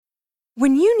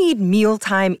When you need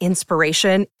mealtime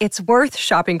inspiration, it's worth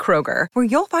shopping Kroger, where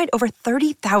you'll find over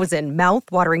 30,000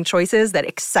 mouth-watering choices that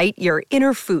excite your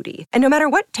inner foodie. And no matter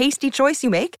what tasty choice you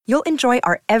make, you'll enjoy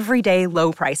our everyday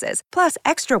low prices, plus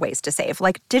extra ways to save,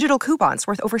 like digital coupons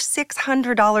worth over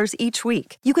 $600 each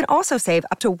week. You can also save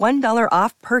up to $1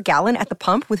 off per gallon at the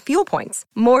pump with fuel points.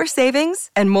 More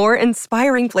savings and more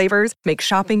inspiring flavors make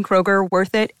shopping Kroger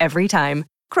worth it every time.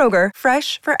 Kroger,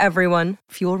 fresh for everyone.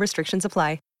 Fuel restrictions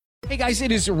apply. Hey guys,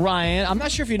 it is Ryan. I'm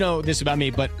not sure if you know this about me,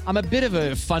 but I'm a bit of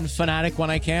a fun fanatic when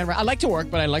I can. I like to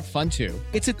work, but I like fun too.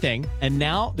 It's a thing. And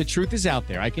now the truth is out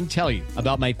there. I can tell you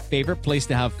about my favorite place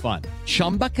to have fun.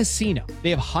 Chumba Casino. They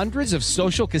have hundreds of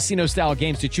social casino style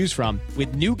games to choose from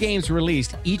with new games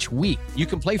released each week. You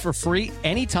can play for free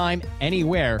anytime,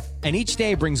 anywhere. And each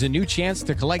day brings a new chance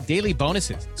to collect daily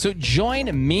bonuses. So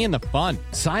join me in the fun.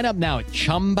 Sign up now at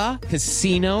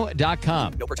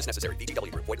ChumbaCasino.com. No purchase necessary.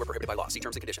 VGW Group. Void where prohibited by law. See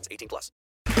terms and conditions. 18+.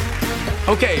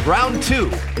 Okay, round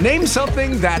two. Name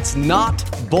something that's not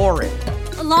boring.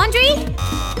 A laundry?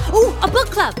 Ooh, a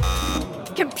book club.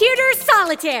 Computer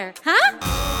solitaire, huh?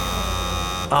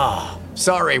 Ah,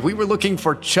 sorry. We were looking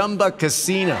for Chumba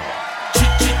Casino.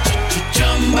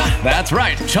 That's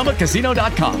right.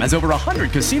 ChumbaCasino.com has over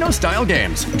 100 casino-style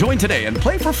games. Join today and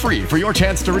play for free for your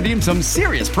chance to redeem some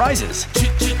serious prizes.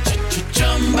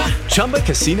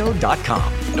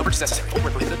 ChumbaCasino.com. No purchase necessary. Void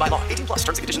where prohibited by law. 18+. Terms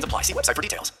and conditions apply. See website for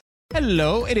details.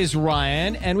 Hello, it is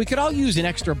Ryan, and we could all use an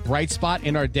extra bright spot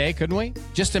in our day, couldn't we?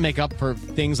 Just to make up for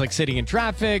things like sitting in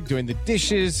traffic, doing the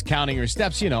dishes, counting your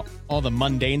steps, you know, all the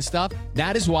mundane stuff.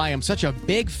 That is why I'm such a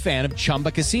big fan of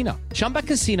Chumba Casino. Chumba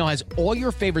Casino has all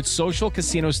your favorite social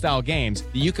casino-style games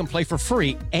that you can play for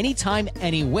free anytime,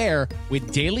 anywhere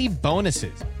with daily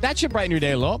bonuses. That should brighten your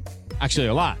day a little. Actually,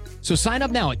 a lot. So sign up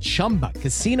now at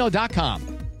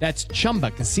ChumbaCasino.com. That's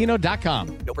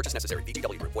ChumbaCasino.com. No purchase necessary.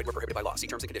 VGW Group. Void where prohibited by law. See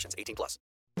terms and conditions. 18+.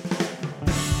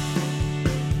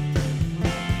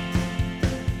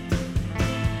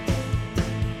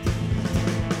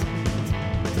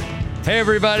 Hey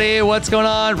everybody, what's going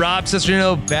on? Rob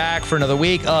Cesternino back for another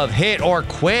week of Hit or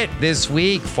Quit. This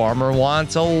week, Farmer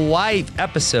Wants a Wife,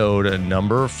 episode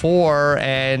number 4.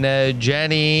 And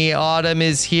Jenny Autumn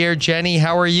is here. Jenny,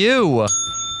 how are you?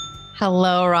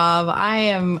 Hello, Rob.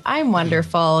 I'm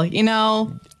wonderful. You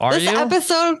know, this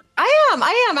episode,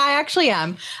 I actually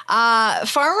am.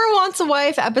 Farmer Wants a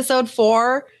Wife, episode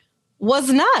 4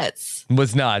 was nuts.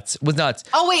 Was nuts.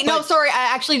 Oh, wait, no, sorry.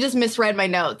 I actually just misread my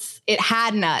notes. It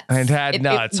had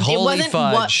nuts. Holy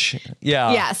fudge.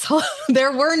 Yeah. Yes.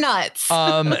 There were nuts.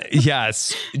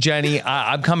 Yes. Jenny,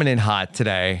 I'm coming in hot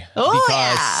today. Oh,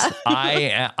 because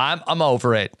yeah. I'm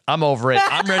over it. I'm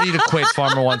ready to quit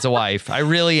Farmer Wants a Wife. I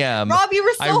really am. Rob, you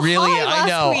were so high last I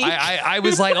know. week. I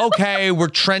was like, okay, we're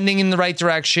trending in the right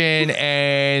direction,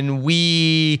 and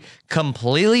we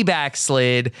completely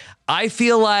backslid. I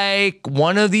feel like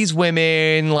one of these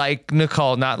women, like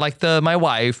Nicole, not like my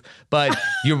wife, but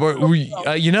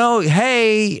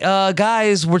hey,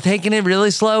 guys, we're taking it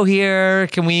really slow here.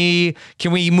 Can we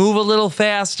move a little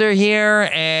faster here?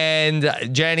 And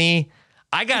Jenny,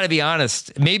 I gotta be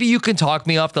honest. Maybe you can talk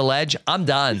me off the ledge. I'm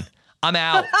done. I'm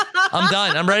out. I'm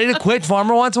done. I'm ready to quit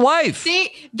Farmer Wants a Wife.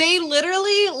 They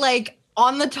literally, like,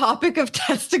 on the topic of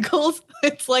testicles,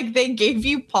 it's like they gave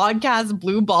you podcast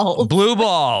blue balls. Blue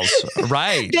balls,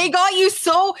 right. They got you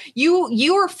so,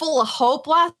 you were full of hope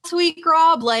last week,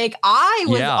 Rob. Like, I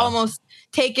was almost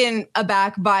taken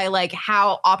aback by, like,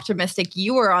 how optimistic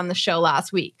you were on the show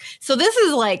last week. So this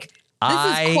is quite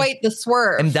the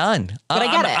swerve. I'm done. But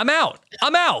I get it. I'm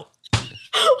out.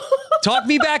 Talk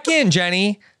me back in,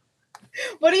 Jenny.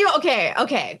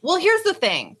 Okay. Well, here's the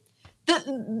thing.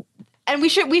 And we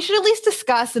should at least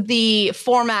discuss the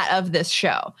format of this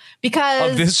show,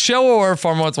 because of this show or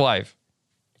Farmer Wants a Wife?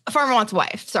 Farmer Wants a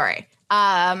Wife. Sorry.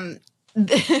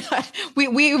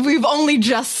 We've only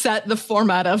just set the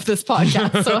format of this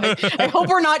podcast, so I hope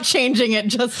we're not changing it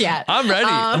just yet. I'm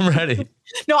ready.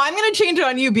 No, I'm going to change it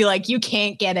on you. Be like, you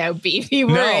can't get out, beefy.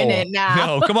 We're in it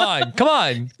now. No, come on.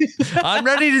 I'm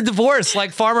ready to divorce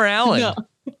like Farmer Allen. No.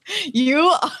 You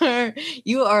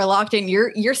are locked in.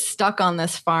 You're stuck on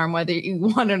this farm, whether you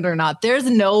want it or not. There's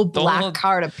no black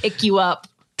car to pick you up.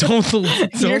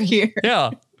 You're here.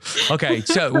 Yeah. Okay.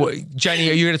 So, Jenny,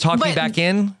 are you going to talk me back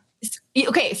in?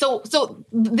 Okay. So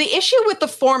the issue with the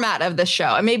format of the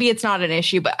show, and maybe it's not an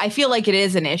issue, but I feel like it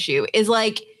is an issue, is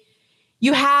like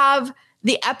you have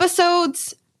the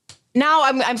episodes. Now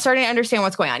I'm starting to understand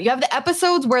what's going on. You have the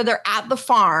episodes where they're at the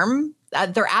farm.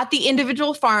 They're at the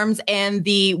individual farms, and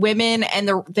the women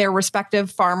and their respective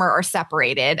farmer are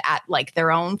separated at, like,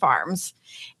 their own farms.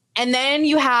 And then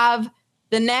you have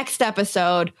the next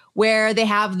episode where they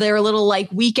have their little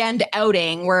like weekend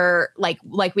outing where like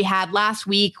we had last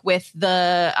week with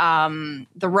the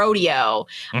rodeo,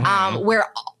 where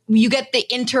you get the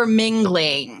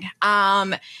intermingling.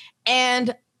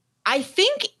 And I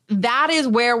think that is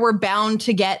where we're bound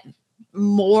to get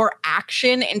more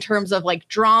action in terms of like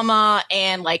drama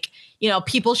and like, you know,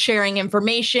 people sharing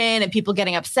information and people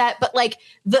getting upset. But like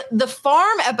the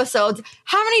farm episodes,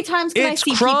 how many times can I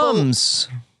see crumbs.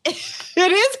 It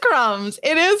is crumbs.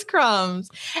 It is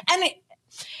crumbs. And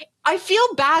I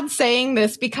feel bad saying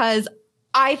this because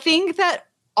I think that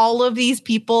all of these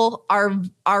people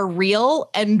are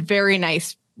real and very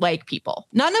nice, like people.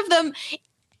 None of them.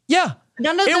 Yeah.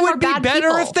 None of them it would are be bad better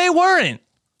people. if they weren't.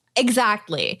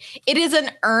 Exactly. It is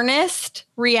an earnest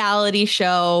reality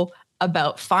show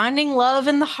about finding love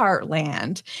in the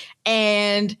heartland.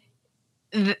 And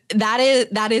that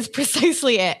is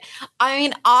precisely it. I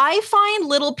mean, I find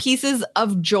little pieces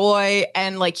of joy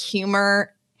and like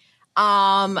humor.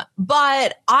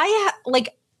 But I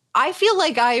feel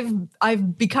like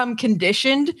I've become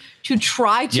conditioned to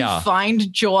try to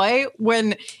find joy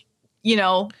when, you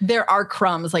know, there are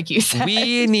crumbs, like you said.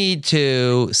 We need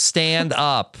to stand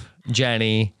up,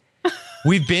 Jenny.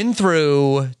 We've been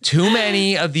through too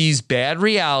many of these bad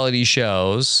reality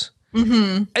shows.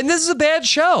 Mm-hmm. And this is a bad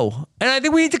show. And I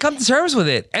think we need to come to terms with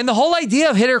it. And the whole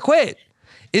idea of hit or quit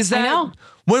is that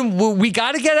when we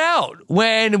got to get out,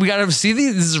 when we got to see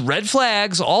this is red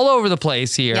flags all over the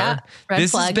place here. Yeah,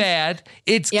 this flags. is bad.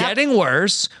 It's getting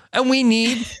worse. And we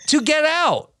need to get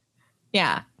out.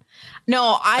 Yeah.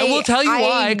 No, and we'll tell you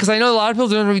why, because I know a lot of people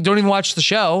don't even watch the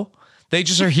show. They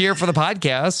just are here for the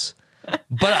podcast.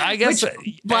 But I guess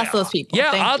bless those people.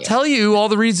 Yeah, I'll tell you all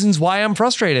the reasons why I'm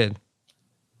frustrated.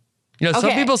 You know,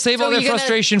 some people save all their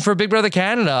frustration for Big Brother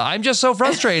Canada. I'm just so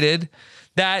frustrated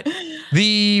that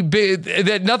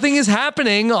that nothing is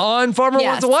happening on Farmer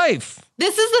Wants a Wife.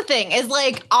 This is the thing, is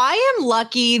like I am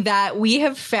lucky that we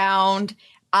have found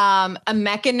a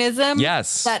mechanism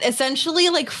that essentially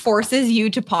like forces you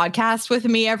to podcast with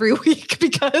me every week,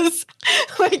 because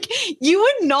like you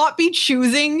would not be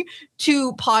choosing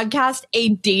to podcast a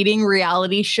dating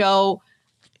reality show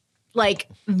like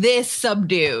this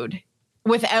subdued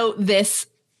without this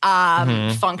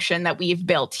function that we've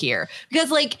built here.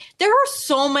 Because like there are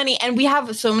so many, and we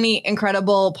have so many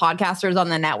incredible podcasters on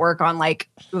the network on like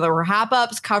the Wrap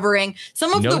Ups covering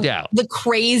some of the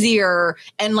crazier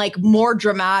and like more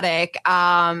dramatic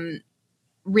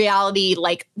reality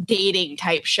like dating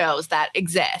type shows that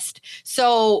exist.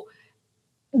 So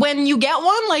when you get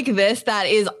one like this that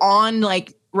is on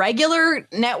like regular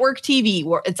network TV,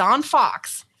 where it's on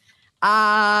Fox,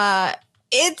 I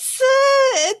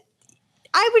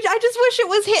just wish it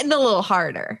was hitting a little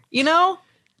harder, you know?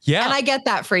 Yeah. And I get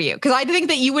that for you, because I think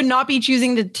that you would not be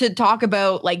choosing to talk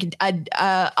about like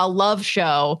a love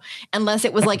show unless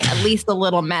it was like at least a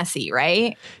little messy,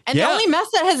 right? And the only mess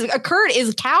that has occurred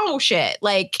is cow shit.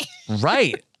 Like,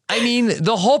 right. I mean,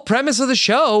 the whole premise of the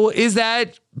show is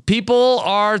that people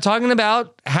are talking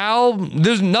about how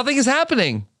nothing is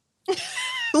happening.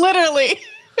 Literally.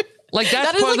 Like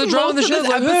that's part of the drama of the show.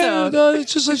 Like, hey, I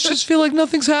just feel like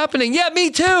nothing's happening. Yeah,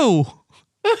 me too.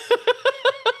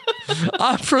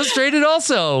 I'm frustrated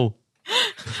also.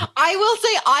 I will say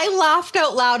I laughed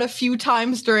out loud a few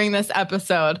times during this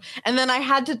episode, and then I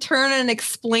had to turn and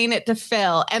explain it to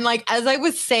Phil. And like as I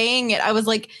was saying it, I was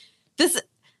like,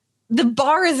 the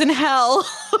bar is in hell.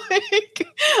 Like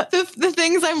the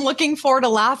things I'm looking for to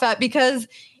laugh at, because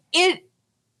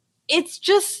it's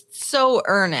just so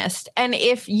earnest. And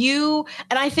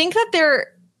I think that there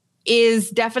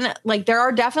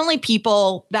are definitely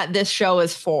people that this show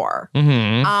is for.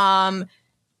 Mm-hmm.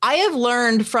 I have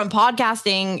learned from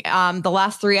podcasting the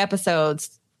last 3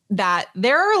 episodes that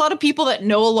there are a lot of people that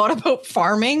know a lot about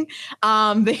farming.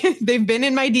 They've been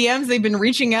in my DMs, they've been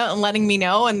reaching out and letting me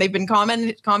know, and they've been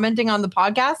commenting on the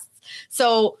podcasts.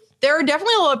 So there are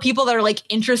definitely a lot of people that are like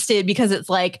interested because it's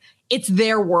like, it's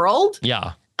their world.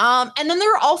 Yeah. And then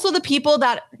there are also the people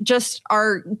that just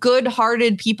are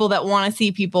good-hearted people that want to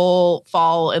see people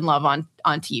fall in love on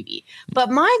TV. But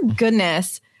my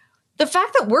goodness, the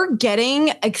fact that we're getting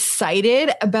excited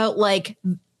about like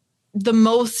the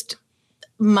most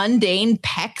mundane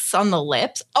pecks on the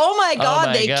lips. Oh my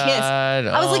God, they kiss.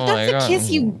 I was like, that's the kiss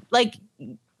you like.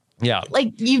 Yeah.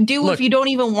 Like you do if you don't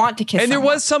even want to kiss. And there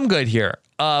was some good here.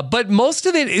 But most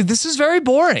of it, this is very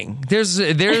boring. There's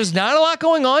not a lot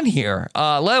going on here.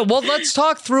 Let's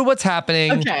talk through what's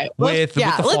happening with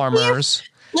the farmers.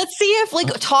 Let's see if like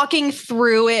talking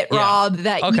through it, Rob,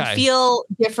 that you feel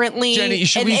differently. Jenny,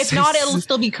 and if not, it'll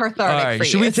still be cathartic for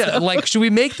you. Should we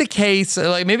make the case?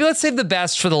 Like maybe let's save the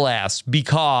best for the last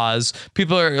because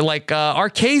people are like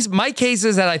my case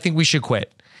is that I think we should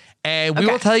quit. And we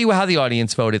will tell you how the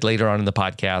audience voted later on in the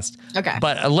podcast. Okay.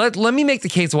 But let me make the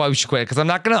case of why we should quit because I'm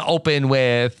not going to open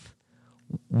with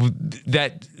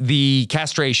that the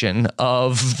castration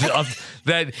of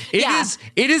that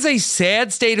it is a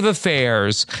sad state of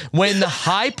affairs when the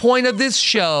high point of this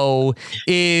show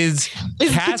is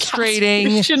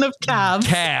castrating of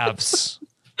calves.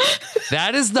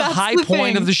 That is the high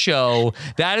point of the show.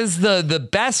 That is the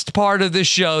best part of the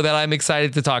show that I'm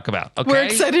excited to talk about. Okay? We're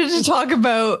excited to talk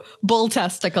about bull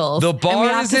testicles. The bar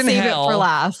is in hell. It for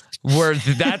last.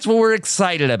 That's what we're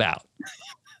excited about.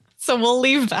 So we'll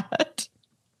leave that.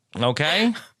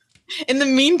 Okay. In the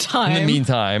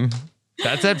meantime,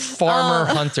 that's at Farmer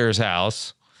Hunter's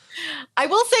house. I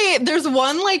will say there's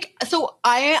one so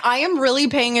I am really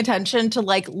paying attention to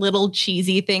like little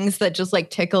cheesy things that just like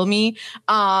tickle me.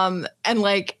 And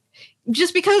like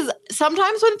just because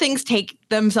sometimes when things take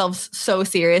themselves so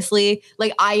seriously,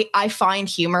 like I find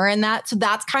humor in that. So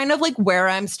that's kind of like where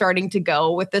I'm starting to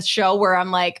go with this show where I'm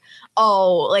like,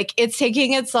 oh, like it's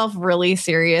taking itself really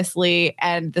seriously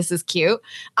and this is cute.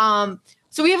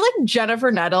 So we have like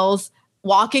Jennifer Nettles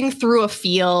walking through a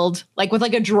field, like with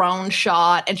like a drone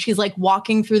shot. And she's like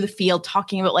walking through the field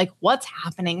talking about like what's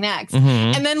happening next.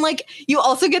 Mm-hmm. And then like you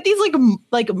also get these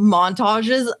like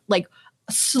montages, like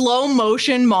slow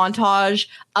motion montage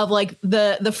of like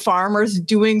the farmers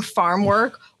doing farm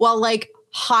work while like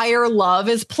Higher Love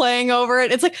is playing over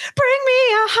it. It's like, bring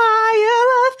me a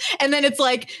higher love. And then it's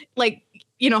like,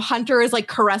 you know, Hunter is like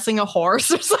caressing a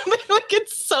horse or something. Like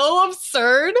it's so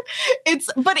absurd.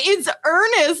 But it's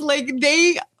earnest. Like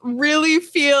they really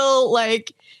feel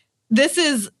like this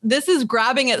is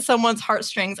grabbing at someone's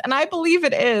heartstrings. And I believe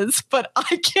it is, but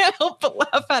I can't help but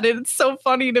laugh at it. It's so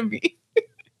funny to me.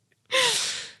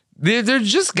 They're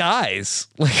just guys.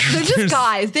 They're just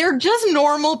guys. They're just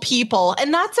normal people.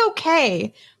 And that's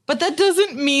okay. But that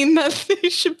doesn't mean that they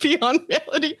should be on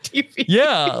reality TV.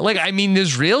 Yeah. Like, I mean,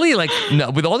 there's really like, no,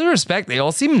 with all due respect, they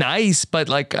all seem nice. But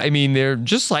like, I mean, they're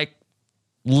just like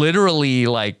literally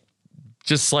like,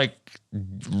 just like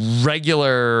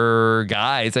regular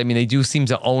guys. I mean, they do seem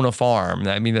to own a farm.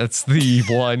 I mean, that's the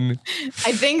one.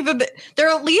 I think that they're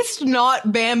at least not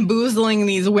bamboozling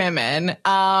these women.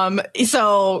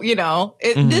 So, you know,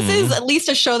 this is at least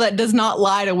a show that does not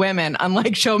lie to women,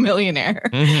 unlike Show Millionaire.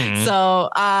 Mm-hmm. So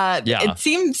it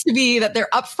seems to be that they're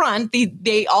upfront.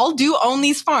 They all do own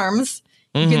these farms.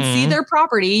 You can see their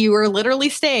property. You were literally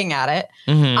staying at it.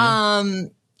 Mm-hmm.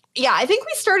 Yeah, I think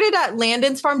we started at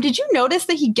Landon's farm. Did you notice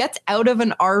that he gets out of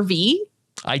an RV?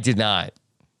 I did not.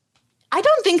 I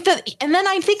don't think that. And then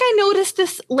I think I noticed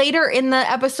this later in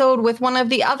the episode with one of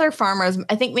the other farmers.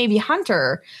 I think maybe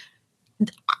Hunter.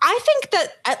 I think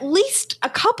that at least a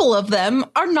couple of them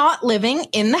are not living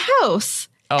in the house.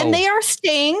 Oh. And they are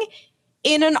staying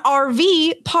in an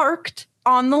RV parked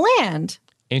on the land.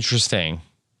 Interesting.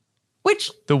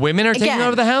 Which the women are taking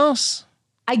over the house?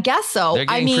 I guess so. They're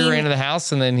getting free reign of the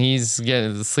house and then he's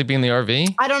sleeping in the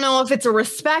RV? I don't know if it's a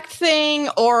respect thing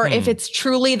or if it's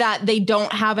truly that they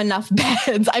don't have enough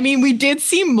beds. I mean, we did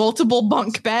see multiple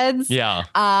bunk beds. Yeah.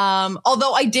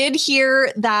 Although I did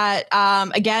hear that,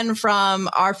 again, from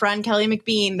our friend Kelly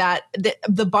McBean, that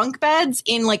the bunk beds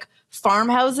in like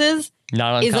farmhouses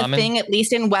is a thing, at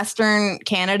least in Western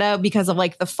Canada, because of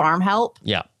like the farm help.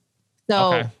 Yeah.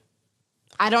 So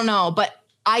I don't know, but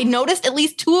I noticed at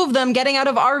least two of them getting out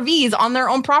of RVs on their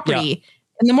own property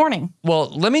in the morning. Well,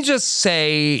 let me just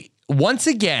say once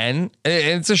again,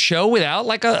 it's a show without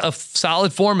like a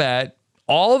solid format.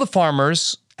 All of the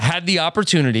farmers had the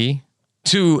opportunity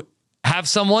to have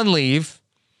someone leave,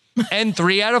 and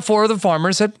 3 out of 4 of the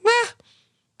farmers said,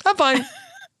 I'm fine.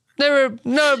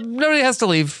 Nobody has to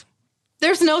leave.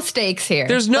 There's no stakes here.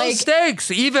 There's no stakes.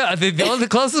 Even the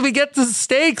closest we get to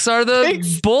stakes are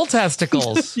the bull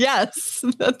testicles. Yes,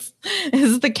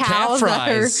 is the cows. Calf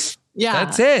fries. Yeah,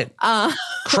 that's it.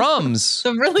 Crumbs.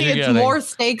 So really, it's more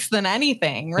stakes than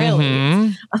anything.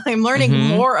 Really, I'm learning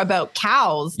more about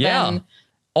cows. Than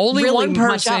only really one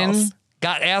person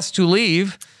got asked to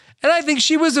leave, and I think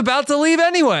she was about to leave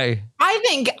anyway.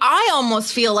 I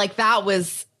almost feel like that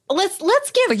was. Let's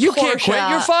give. Like you can't quit.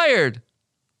 You're fired.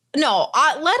 No,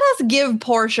 let us give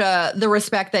Portia the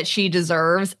respect that she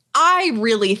deserves. I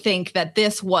really think that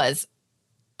this was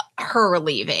her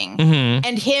leaving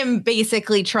and him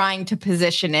basically trying to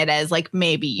position it as like,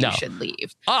 maybe you should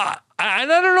leave. And I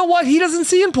don't know what he doesn't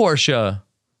see in Portia.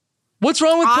 What's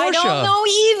wrong with Portia? I don't know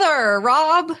either,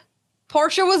 Rob.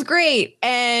 Portia was great,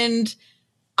 and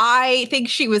I think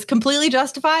she was completely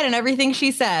justified in everything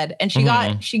she said, and she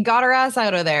got her ass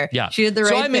out of there. Yeah, she did the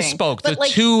right thing. So I misspoke. But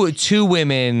the two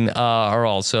women are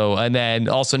also, and then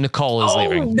also Nicole is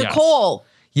leaving. Nicole.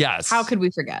 Yes. How could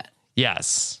we forget?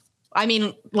 Yes. I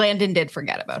mean, Landon did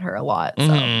forget about her a lot.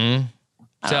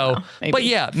 So, but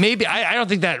yeah, maybe I don't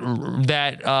think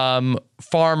that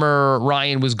Farmer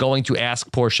Ryan was going to ask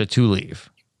Portia to leave.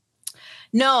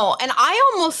 No, and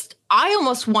I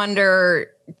almost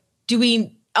wonder, do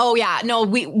we? Oh yeah, no,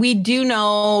 we do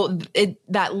know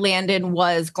that Landon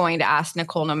was going to ask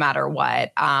Nicole no matter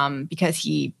what, because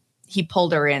he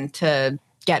pulled her in to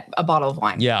get a bottle of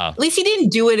wine. Yeah, at least he didn't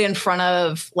do it in front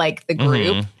of like the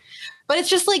group. But it's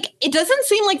just like, it doesn't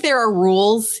seem like there are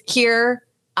rules here,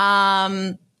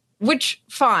 which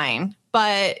fine,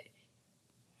 but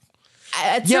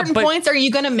at certain points, are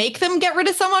you going to make them get rid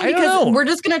of someone? Because we're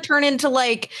just going to turn into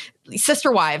like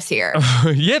sister wives here.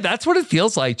 Yeah, that's what it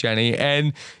feels like, Jenny.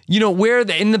 And where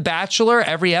in The Bachelor,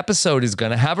 every episode is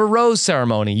going to have a rose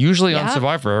ceremony. Usually on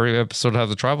Survivor, every episode has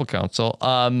a tribal council.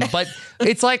 But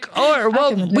it's like,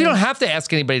 we don't have to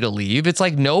ask anybody to leave. It's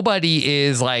like nobody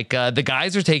is like, the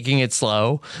guys are taking it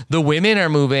slow. The women are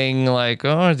moving like,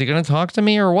 oh, are they going to talk to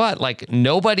me or what? Like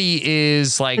nobody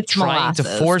is like trying to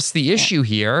force the issue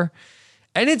here.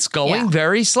 And it's going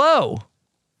very slow.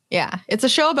 Yeah, it's a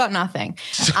show about nothing.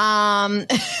 And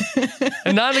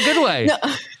not in a good way.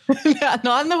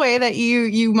 Not in the way that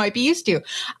you might be used to.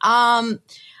 I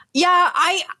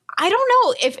don't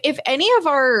know if any of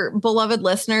our beloved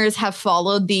listeners have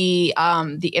followed the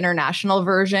international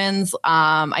versions.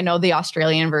 I know the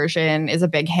Australian version is a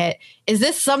big hit. Is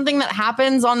this something that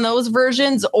happens on those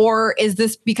versions, or is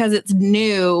this because it's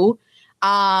new?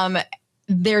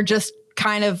 They're just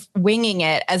kind of winging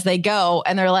it as they go,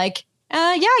 and they're like,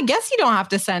 I guess you don't have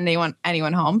to send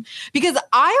anyone home. Because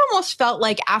I almost felt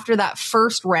like after that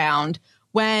first round,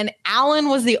 when Alan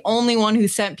was the only one who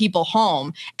sent people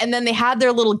home, and then they had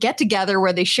their little get together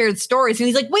where they shared stories, and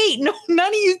he's like, wait, no,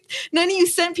 none of you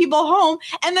sent people home.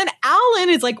 And then Alan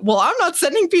is like, well, I'm not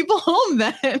sending people home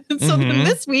then. So then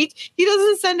this week he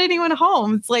doesn't send anyone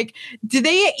home. It's like,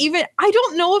 I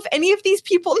don't know if any of these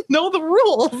people know the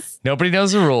rules. Nobody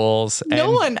knows the rules.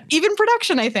 No one, even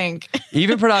production, I think.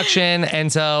 Even production.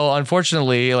 And so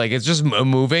unfortunately, like, it's just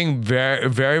moving very,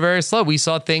 very, very slow. We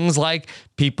saw things like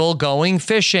people going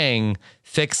fishing,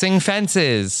 fixing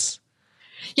fences.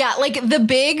 Yeah, like the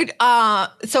big,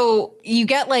 so you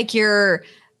get like your,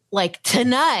 like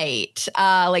tonight,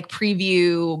 like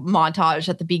preview montage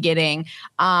at the beginning,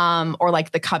 or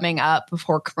like the coming up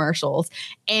before commercials.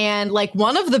 And like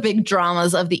one of the big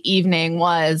dramas of the evening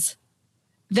was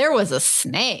there was a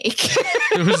snake.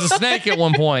 There was a snake at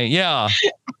one point, yeah.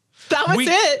 That was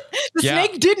it. The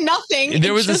snake did nothing.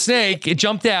 There was a snake. It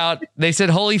jumped out. They said,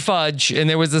 holy fudge. And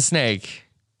there was a snake.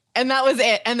 And that was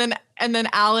it. And then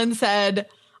Alan said,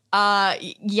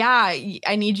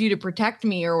 I need you to protect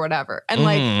me or whatever. And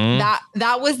like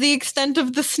that was the extent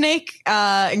of the snake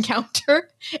encounter.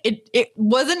 It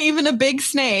wasn't even a big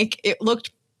snake. It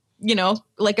looked,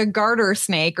 like a garter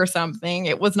snake or something.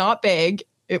 It was not big.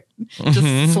 It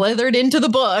just slithered into the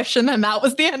bush, and then that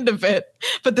was the end of it.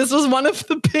 But this was one of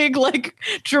the big, like,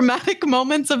 dramatic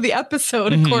moments of the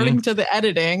episode, according to the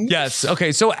editing. Yes.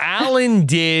 Okay. So Alan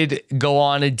did go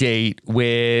on a date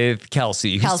with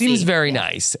Kelsey, who seems very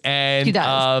nice. And she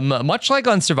does. Much like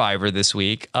on Survivor this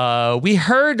week, we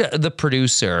heard the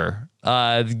producer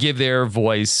give their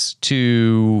voice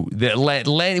to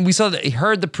we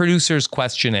heard the producers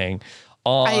questioning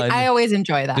on I always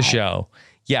enjoy that. The show.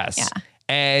 Yes. Yeah.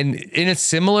 And in a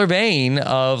similar vein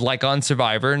of like on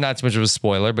Survivor, not so much of a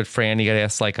spoiler, but Franny got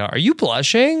asked like, are you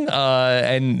blushing?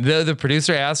 And the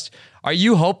producer asked, are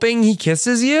you hoping he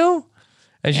kisses you?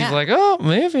 And she's like, oh,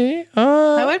 maybe.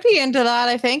 I would be into that,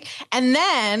 I think. And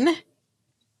then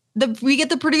we get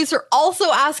the producer also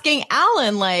asking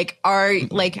Alan, like,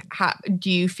 do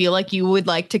you feel like you would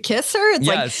like to kiss her? It's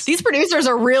like, these producers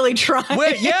are really trying.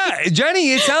 Well, yeah,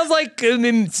 Jenny, it sounds like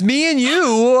it's me and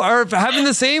you are having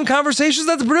the same conversations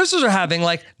that the producers are having.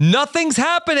 Like, nothing's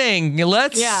happening.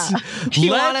 Let's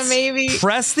maybe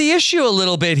press the issue a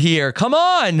little bit here. Come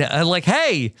on. Like,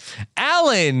 hey,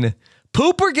 Alan,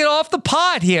 poop or get off the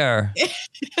pot here.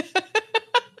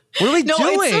 What are we doing?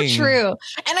 It's so true.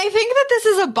 And I think that this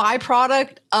is a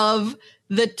byproduct of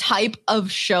the type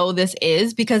of show this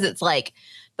is, because it's like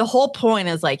the whole point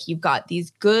is like you've got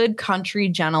these good country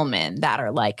gentlemen that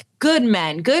are like good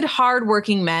men, good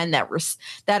hardworking men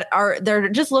they're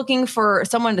just looking for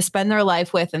someone to spend their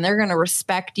life with, and they're going to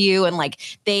respect you, and like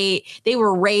they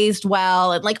were raised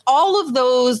well, and like all of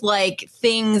those like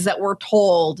things that we're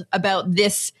told about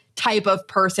this type of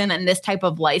person and this type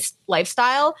of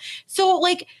lifestyle. So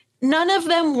like none of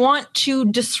them want to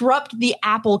disrupt the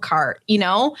apple cart, you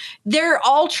know? They're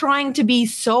all trying to be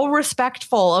so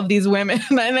respectful of these women.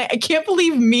 And I can't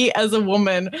believe me as a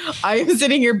woman, I am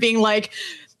sitting here being like,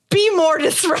 be more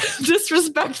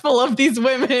disrespectful of these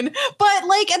women. But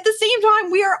like at the same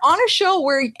time, we are on a show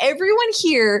where everyone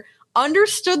here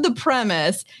understood the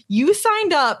premise. You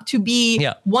signed up to be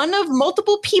one of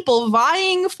multiple people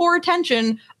vying for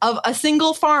attention of a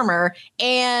single farmer,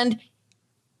 and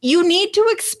you need to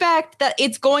expect that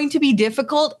it's going to be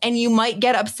difficult, and you might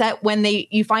get upset when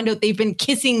you find out they've been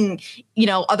kissing, you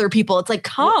know, other people. It's like,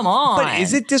 come on. But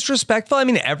is it disrespectful? I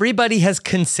mean, everybody has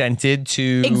consented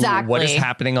to what is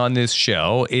happening on this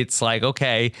show. It's like,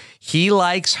 okay, he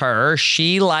likes her,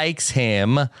 she likes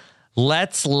him.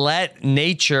 Let's let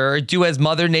nature do as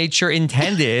Mother Nature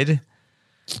intended.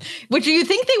 Which you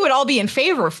think they would all be in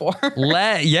favor for.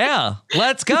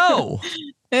 Let's go.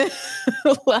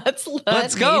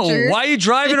 Let's go. Why are you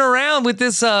driving around with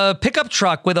this pickup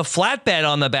truck with a flatbed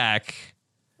on the back?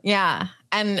 Yeah.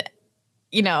 And,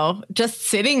 you know, just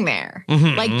sitting there.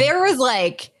 Mm-hmm. Like there was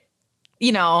like,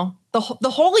 you know, the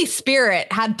Holy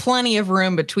Spirit had plenty of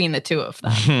room between the two of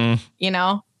them. Mm-hmm. You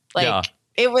know? Like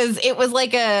it was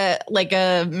like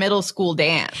a middle school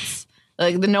dance.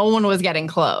 Like no one was getting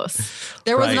close.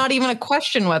 There was not even a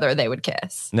question whether they would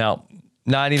kiss. No.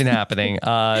 Not even happening.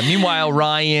 Meanwhile,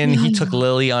 Ryan, he took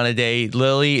Lily on a date.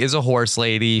 Lily is a horse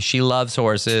lady. She loves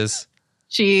horses.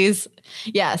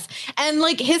 Yes. And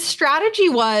like his strategy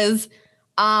was,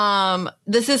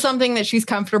 this is something that she's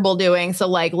comfortable doing. So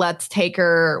like, let's take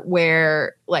her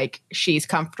where like she's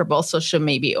comfortable. So she'll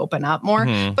maybe open up more.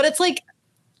 Mm-hmm. But it's like,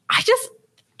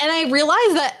 I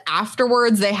realized that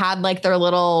afterwards they had like their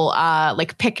little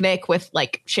like picnic with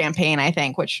like champagne, I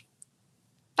think, which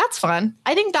that's fun.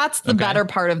 I think that's the better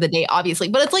part of the day, obviously.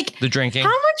 But it's like the drinking. How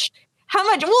much?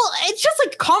 Well, it's just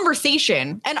like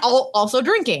conversation and also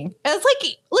drinking. And it's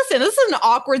like, listen, this is an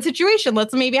awkward situation.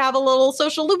 Let's maybe have a little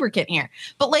social lubricant here.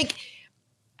 But like,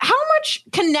 how much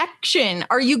connection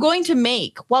are you going to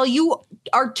make while you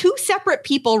are two separate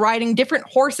people riding different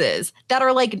horses that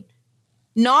are like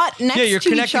not next to each other? Yeah, you're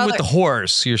connecting with the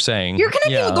horse, you're saying. You're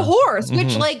connecting with the horse,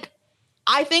 which like,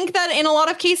 I think that in a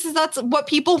lot of cases, that's what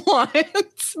people want,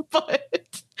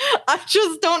 but I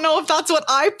just don't know if that's what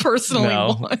I personally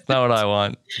want. That's not what I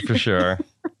want, for sure.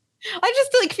 I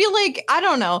just like feel like, I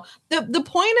don't know. The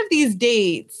point of these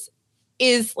dates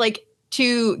is like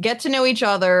to get to know each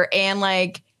other and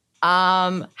like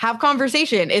have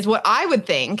conversation is what I would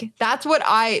think. That's why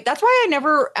I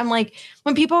never am like,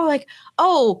 when people are like,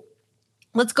 oh,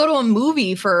 let's go to a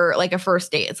movie for like a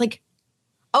first date. It's like,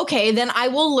 okay, then I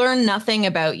will learn nothing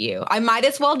about you. I might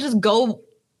as well just go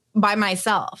by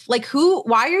myself. Like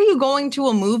why are you going to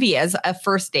a movie as a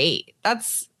first date?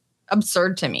 That's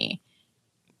absurd to me.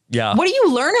 Yeah. What do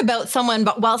you learn about someone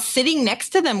while sitting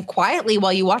next to them quietly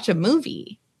while you watch a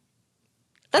movie?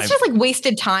 That's just like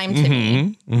wasted time to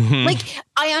me. Mm-hmm. Like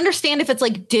I understand if it's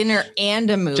like dinner and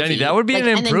a movie. Jenny, that would be like,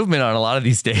 an improvement on a lot of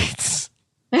these dates.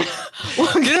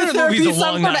 Well, dinner and movie's a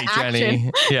long night,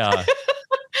 Jenny. Yeah.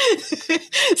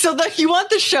 So that you want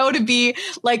the show to be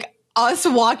like us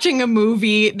watching a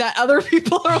movie that other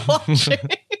people are watching.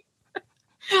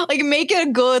 Like make it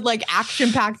a good like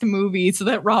action-packed movie so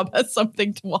that Rob has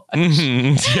something to watch.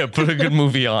 Mm-hmm. Yeah, put a good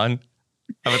movie on.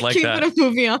 I would like that. Keep a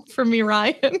movie on for me,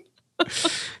 Ryan.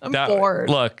 I'm bored.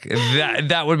 Look,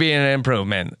 that would be an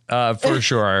improvement for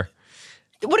sure.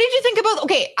 What did you think about?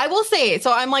 Okay, I will say.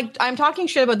 So I'm talking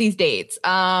shit about these dates.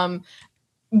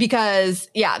 Because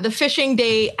the fishing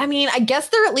date, I mean, I guess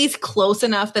they're at least close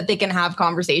enough that they can have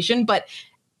conversation. But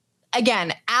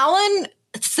again, Alan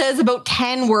says about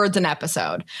 10 words an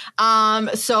episode.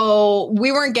 So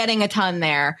we weren't getting a ton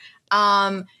there.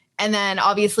 And then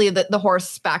obviously the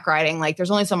horse back riding, like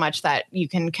there's only so much that you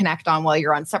can connect on while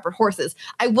you're on separate horses.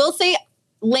 I will say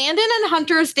Landon and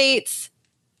Hunter's dates,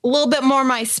 a little bit more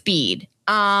my speed.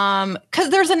 Cause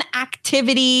there's an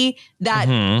activity that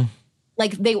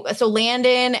so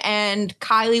Landon and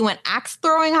Kylie went axe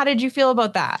throwing. How did you feel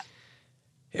about that?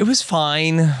 It was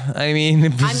fine. I mean,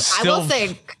 it was I will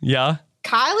say, yeah.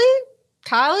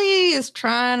 Kylie is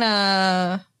trying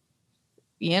to,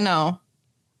 you know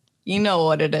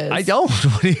what it is. I don't.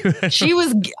 She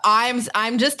was.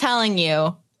 I'm just telling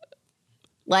you.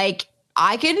 Like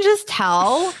I can just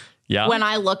tell. Yeah. When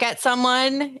I look at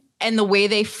someone and the way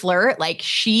they flirt, like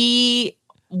she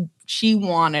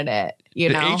wanted it. You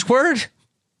know, H word.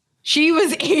 She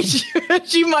was H.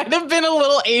 She might have been a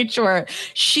little H word.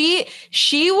 She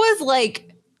was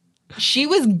like, she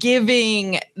was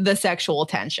giving the sexual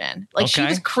tension. Like she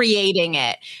was creating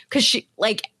it because she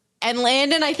like And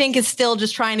Landon, I think, is still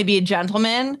just trying to be a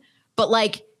gentleman. But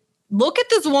like, look at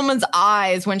this woman's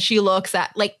eyes when she looks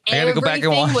at like I gotta go back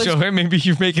and watch. Maybe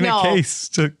you're making a case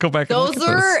to go back.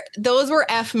 Those were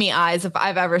F me eyes if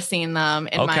I've ever seen them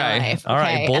in my life. All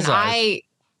right, bullseye.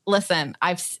 And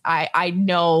I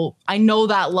know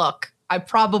that look. I've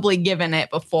probably given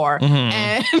it before.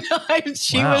 And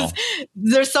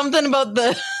there's something about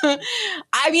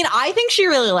I mean, I think she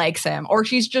really likes him, or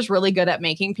she's just really good at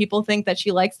making people think that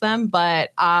she likes them.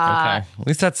 But at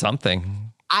least that's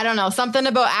something. I don't know. Something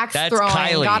about axe throwing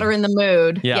Kylie. got her in the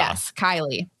mood. Yeah. Yes,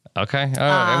 Kylie. Okay.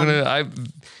 All right.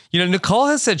 Nicole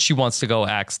has said she wants to go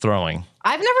axe throwing.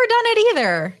 I've never done it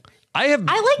either. I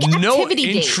like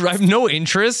activity I have no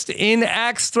interest in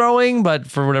axe throwing, but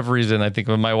for whatever reason, I think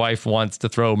my wife wants to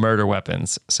throw murder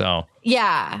weapons. So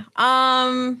yeah.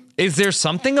 Is there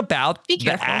something about the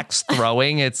axe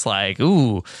throwing? It's like,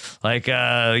 ooh, like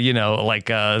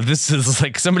this is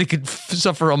like somebody could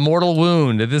suffer a mortal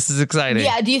wound. This is exciting.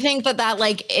 Yeah. Do you think that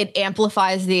like it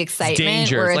amplifies the excitement? It's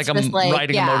danger. It's like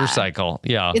riding a motorcycle.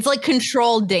 Yeah. It's like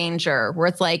controlled danger, where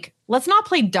it's like, let's not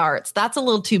play darts. That's a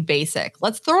little too basic.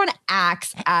 Let's throw an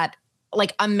axe at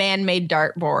like a man-made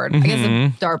dartboard. I guess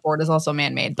a dartboard is also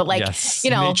man-made, but like,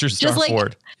 nature's just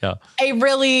dartboard. Like a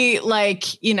really like,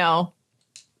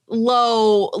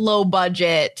 low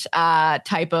budget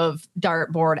type of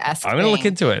dartboard-esque I'm going to look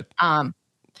into it.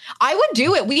 I would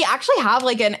do it. We actually have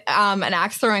like an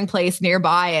axe throwing place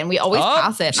nearby, and we always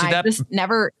pass it. And I just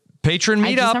never patron meetup.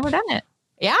 I've just never done it.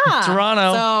 Yeah.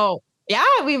 Toronto. So yeah,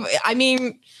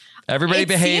 everybody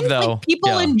behave though. Like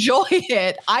people enjoy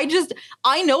it. I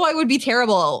know I would be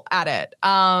terrible at it.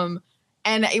 And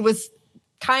it was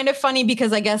kind of funny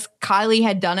because I guess Kylie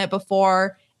had done it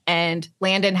before and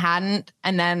Landon hadn't.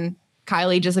 And then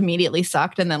Kylie just immediately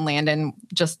sucked. And then Landon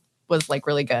just was like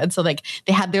really good. So like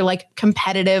they had their like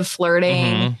competitive flirting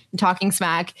and talking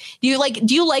smack. Do you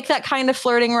like that kind of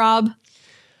flirting, Rob?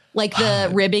 Like the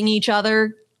ribbing each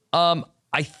other?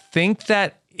 I think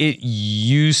that it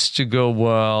used to go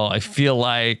well. I feel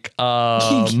like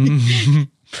it's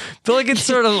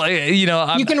sort of like,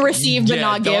 you can receive but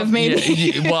not give,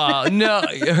 maybe. Well, no.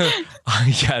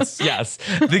 Yes.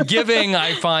 The giving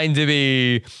I find to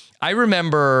be, I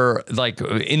remember like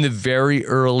in the very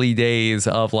early days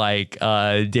of like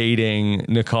dating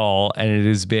Nicole, and it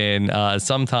has been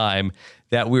some time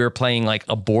that we were playing like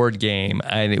a board game,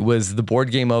 and it was the board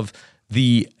game of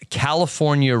the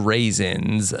California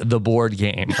Raisins, the board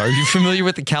game. Are you familiar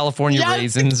with the California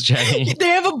Raisins, Jenny? They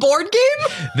have a board game?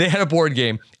 They had a board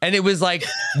game. And it was like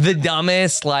the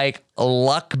dumbest, like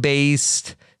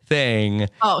luck-based thing.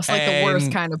 Oh, it's like the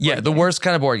worst kind of board game. The worst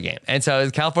kind of board game. And so it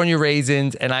was California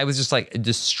Raisins, and I was just like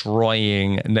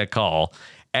destroying Nicole.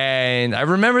 And I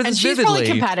remember this vividly. And she's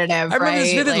really competitive, I remember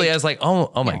this vividly. Like, I was like,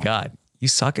 oh my God. You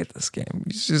suck at this game.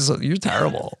 You're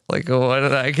terrible. Like,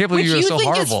 I can't believe you're so horrible.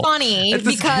 Which you think is funny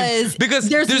because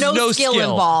there's no skill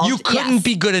involved. You couldn't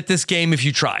be good at this game if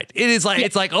you tried. It is like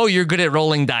it's like, oh, you're good at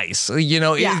rolling dice.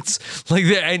 It's like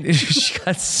that. And she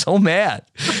got so mad.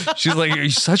 She's like, you're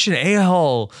such an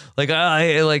a-hole.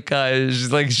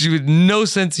 She's like, she had no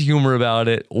sense of humor about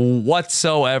it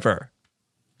whatsoever.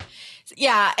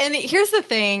 Yeah, and here's the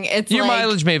thing. It's your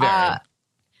mileage may vary.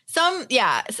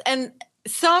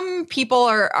 Some people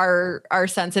are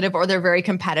sensitive, or they're very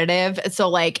competitive. So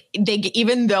like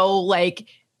even though like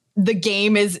the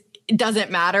game doesn't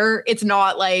matter, it's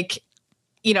not like,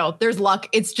 there's luck.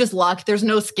 It's just luck. There's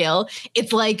no skill.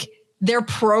 It's like they're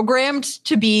programmed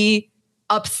to be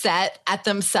upset at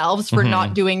themselves for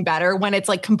not doing better when it's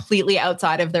like completely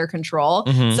outside of their control.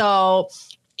 So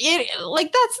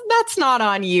that's not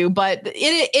on you, but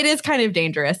it is kind of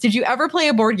dangerous. Did you ever play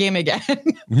a board game again?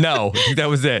 No, that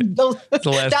was it. The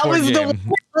last board game. The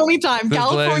only time.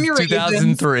 California Raisins.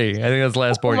 2003. I think that's the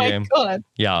last board game. Oh my God.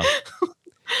 Yeah.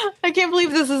 I can't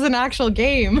believe this is an actual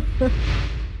game.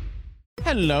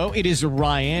 Hello, it is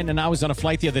Ryan, and I was on a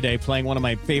flight the other day playing one of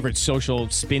my favorite social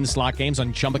spin slot games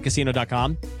on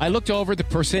ChumbaCasino.com. I looked over at the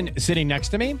person sitting next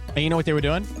to me, and you know what they were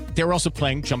doing? They were also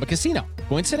playing Chumba Casino.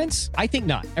 Coincidence? I think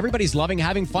not. Everybody's loving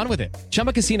having fun with it.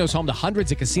 Chumba Casino is home to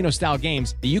hundreds of casino-style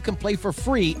games that you can play for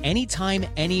free anytime,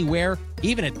 anywhere,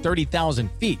 even at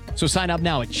 30,000 feet. So sign up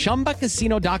now at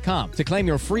ChumbaCasino.com to claim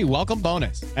your free welcome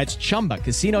bonus. That's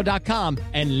ChumbaCasino.com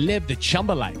and live the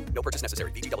Chumba life. No purchase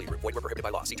necessary. VGW. Void where prohibited by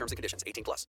law. See terms and conditions.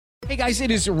 18+. Hey guys, it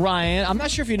is Ryan. I'm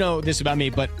not sure if you know this about me,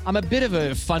 but I'm a bit of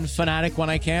a fun fanatic when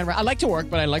I can. I like to work,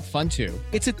 but I like fun too.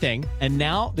 It's a thing. And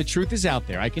now the truth is out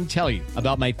there. I can tell you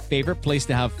about my favorite place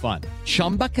to have fun.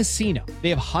 Chumba Casino. They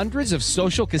have hundreds of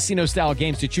social casino style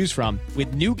games to choose from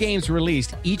with new games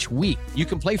released each week. You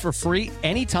can play for free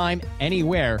anytime,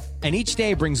 anywhere, and each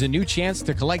day brings a new chance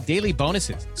to collect daily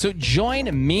bonuses. So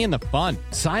join me in the fun.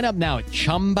 Sign up now at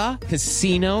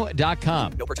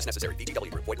ChumbaCasino.com. No purchase necessary. VGW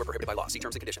Group. Void where prohibited by law. See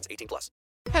terms and conditions. 18+.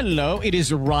 Hello, it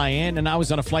is Ryan, and I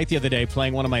was on a flight the other day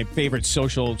playing one of my favorite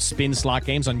social spin slot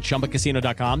games on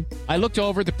ChumbaCasino.com. I looked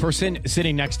over at the person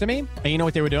sitting next to me, and you know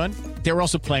what they were doing? They were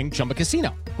also playing Chumba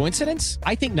Casino. Coincidence?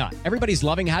 I think not. Everybody's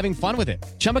loving having fun with it.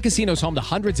 Chumba Casino is home to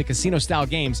hundreds of casino-style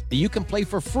games that you can play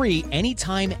for free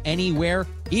anytime, anywhere,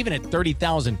 even at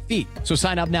 30,000 feet. So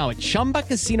sign up now at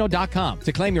ChumbaCasino.com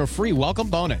to claim your free welcome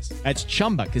bonus. That's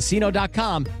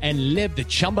ChumbaCasino.com and live the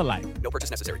Chumba life. No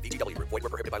purchase necessary. VGW Group. Void where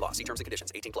prohibited by law. See terms and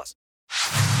conditions. 18+.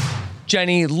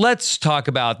 Jenny, let's talk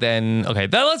about then. Okay,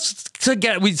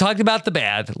 we talked about the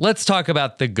bad. Let's talk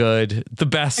about the good, the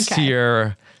best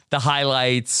here, the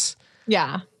highlights.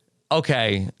 Yeah.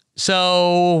 Okay,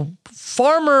 so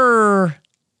Farmer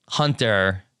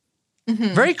Hunter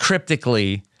very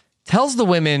cryptically tells the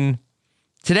women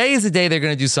today is the day they're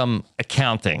going to do some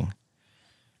accounting.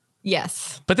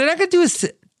 Yes. But they're not going to do his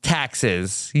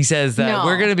taxes. He says that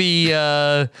we're going to be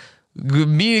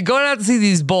going out to see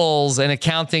these bulls and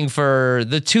accounting for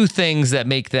the two things that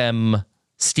make them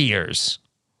steers.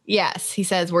 Yes. He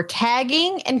says we're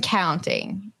tagging and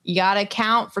counting. You got to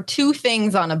count for two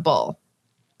things on a bull.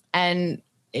 And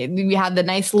we had the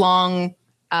nice long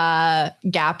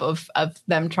gap of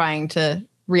them trying to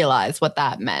realize what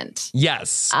that meant.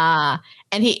 Yes.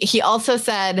 And he also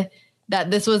said that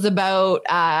this was about,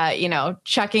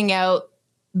 checking out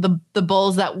the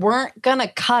bulls that weren't going to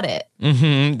cut it.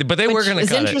 Mm-hmm. But they were going to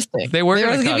cut interesting. it. They were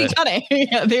going to cut it. Cutting.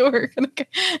 Yeah, they were going to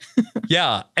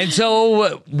Yeah. And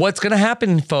so what's going to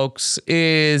happen, folks,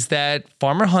 is that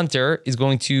Farmer Hunter is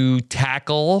going to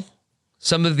tackle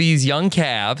some of these young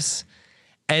calves.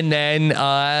 And then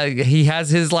he has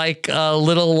his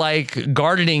little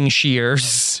gardening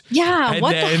shears. Yeah, and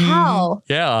what the hell?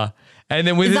 Yeah. And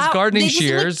then with his gardening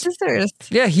shears,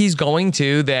 he's going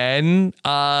to then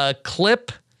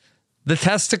clip the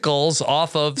testicles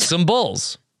off of some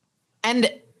bulls. And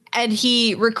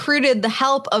he recruited the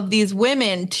help of these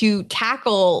women to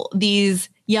tackle these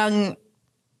young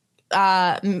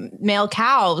male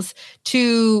cows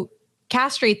to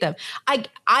castrate them.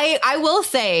 I will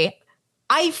say,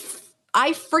 I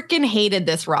freaking hated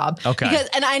this, Rob. Okay.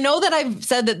 And I know that I've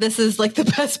said that this is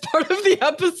the best part of the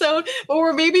episode, but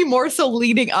we're maybe more so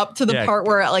leading up to the part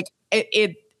where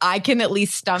I can at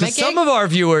least stomach it. Some of our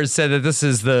viewers said that this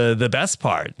is the best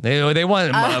part. They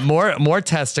want more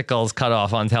testicles cut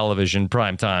off on television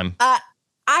prime time.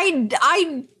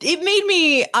 It made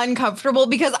me uncomfortable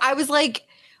because I was like,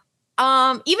 even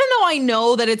though I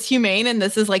know that it's humane and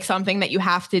this is something that you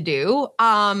have to do,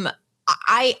 there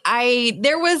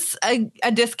was a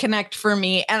disconnect for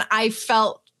me, and I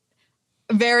felt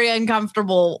very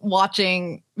uncomfortable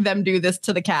watching them do this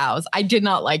to the cows. I did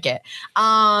not like it.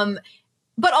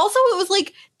 But also it was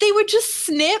they would just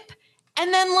snip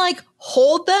and then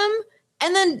hold them,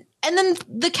 and then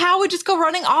the cow would just go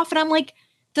running off, and I'm like,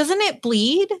 doesn't it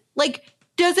bleed?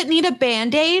 Does it need a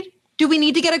Band-Aid? Do we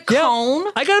need to get a cone?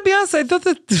 I gotta be honest, I thought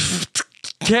that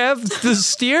the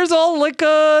steers all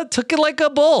took it like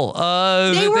a bull.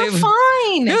 They were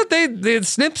fine. Yeah, they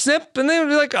snip, and they would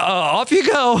be like, off you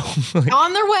go.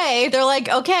 On their way. They're like,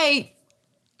 okay.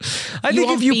 I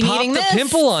think if you popped a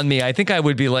pimple on me, I think I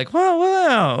would be like,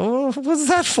 wow, what's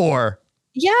that for?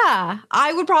 Yeah,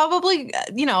 I would probably,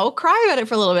 cry about it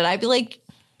for a little bit. I'd be like,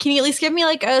 can you at least give me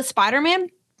a Spider-Man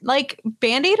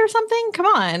Band-Aid or something? Come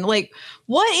on.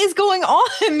 What is going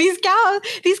on? These cows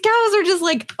are just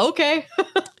okay.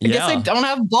 I guess I don't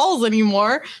have balls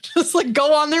anymore. Just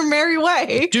go on their merry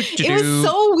way. It was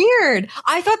so weird.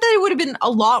 I thought that it would have been a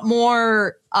lot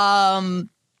more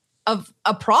of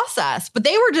a process, but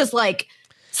they were just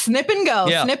snip and go,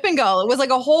 snip and go. It was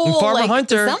a whole Farmer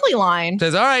Hunter assembly line.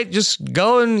 Says, all right, just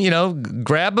go and,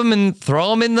 grab them and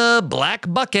throw them in the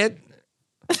black bucket.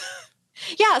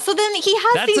 Yeah, so then he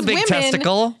has these women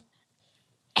testicle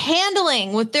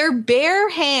handling with their bare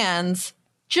hands,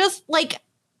 just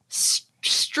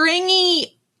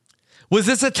stringy. Was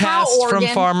this a test from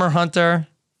Farmer Hunter?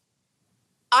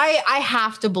 I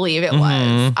have to believe it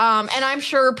was. And I'm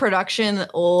sure production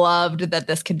loved that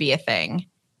this could be a thing.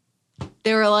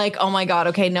 They were like, oh my God,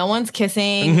 okay, no one's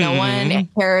kissing. No one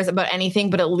cares about anything,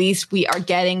 but at least we are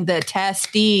getting the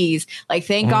testes.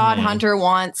 Thank God Hunter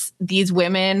wants these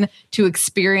women to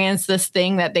experience this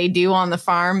thing that they do on the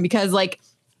farm, because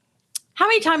how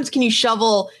many times can you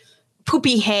shovel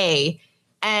poopy hay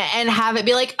and have it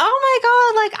be oh my God,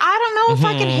 I don't know if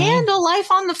I can handle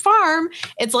life on the farm.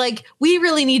 It's we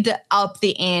really need to up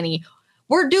the ante.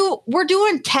 we're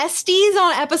doing testes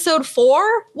on episode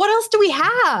 4. What else do we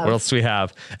have? What else do we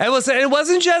have? It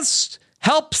wasn't just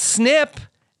help snip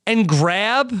and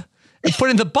grab and put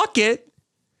in the bucket.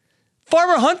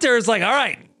 Farmer Hunter is like, all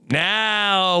right,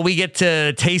 now we get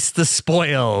to taste the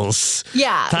spoils.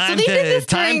 Yeah. Time so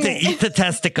to eat the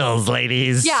testicles,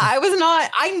 ladies. Yeah, I was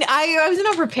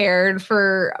not prepared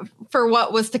for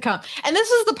what was to come. And this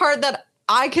was the part that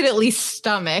I could at least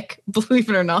stomach, believe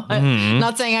it or not.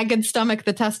 Not saying I could stomach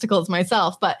the testicles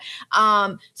myself, but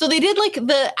so they did like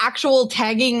the actual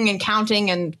tagging and counting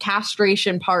and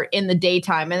castration part in the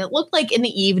daytime, and it looked like in the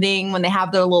evening when they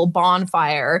have their little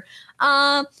bonfire,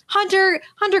 Hunter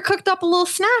cooked up a little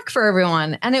snack for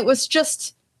everyone, and it was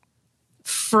just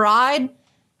fried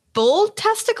bull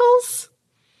testicles.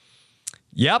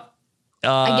 Yep.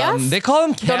 I guess they call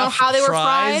them calf don't know how they were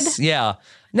fries. fried. Yeah.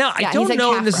 Now, I he don't said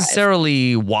know calf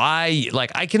necessarily why.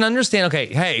 Like, I can understand. Okay,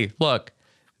 hey, look,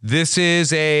 this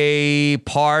is a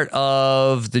part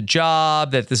of the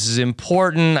job, that this is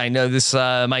important. I know this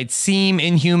might seem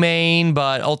inhumane,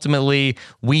 but ultimately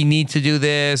we need to do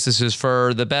this. This is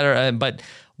for the better. But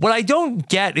what I don't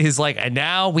get is like, and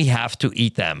now we have to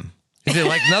eat them. Is it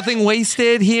like nothing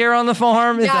wasted here on the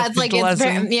farm? Yeah, it's like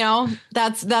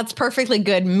that's perfectly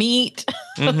good meat.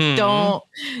 Don't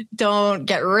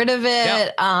get rid of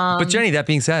it. Yeah. But Jenny, that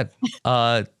being said,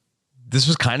 this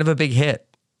was kind of a big hit.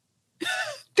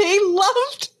 They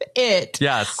loved it.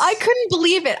 Yes, I couldn't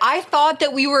believe it. I thought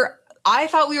we were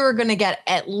going to get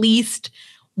at least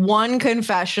one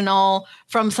confessional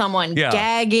from someone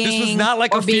gagging. This was not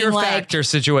like a Fear Factor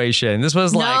situation. This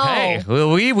was like,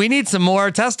 hey, we need some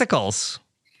more testicles.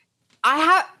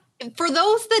 For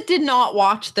those that did not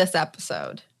watch this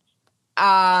episode,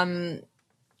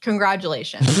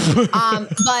 congratulations.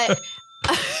 But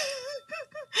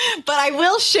I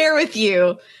will share with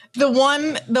you the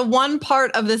one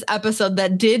part of this episode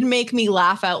that did make me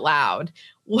laugh out loud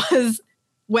was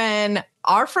when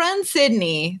our friend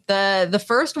Sydney, the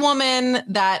first woman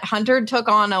that Hunter took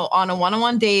on a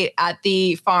one-on-one date at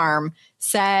the farm,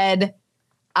 said,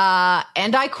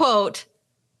 and I quote,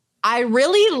 "I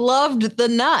really loved the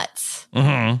nuts.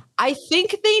 I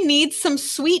think they need some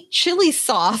sweet chili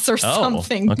sauce or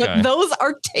something, but those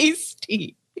are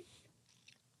tasty."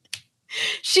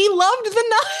 She loved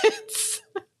the nuts.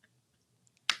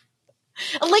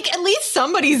 Like, at least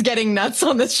somebody's getting nuts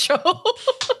on this show.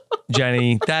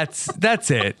 Jenny, that's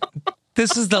it.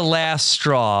 This is the last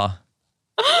straw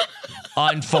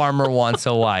on Farmer Wants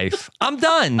a Wife. I'm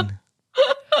done.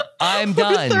 I'm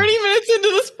done. 30 minutes into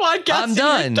this podcast. I'm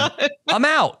done.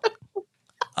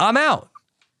 I'm out.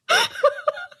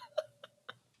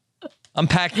 I'm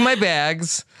packing my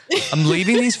bags. I'm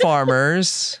leaving these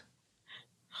farmers.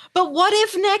 But what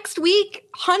if next week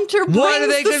Hunter brings what are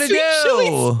they going to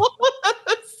do?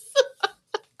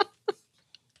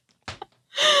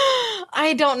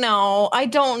 I don't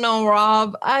know,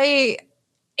 Rob. It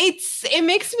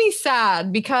makes me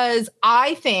sad because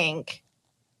I think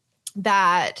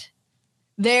that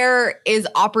there is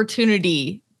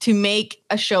opportunity to make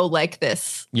a show like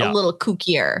this a little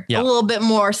kookier, a little bit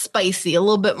more spicy, a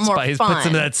little bit more fun. Put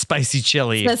some of that spicy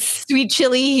chili. The sweet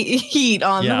chili heat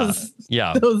on those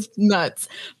nuts.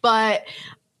 But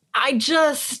I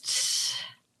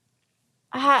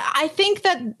think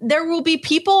that there will be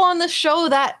people on the show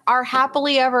that are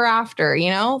happily ever after,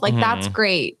 like that's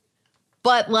great.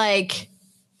 But like,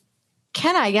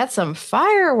 can I get some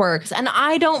fireworks? And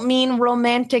I don't mean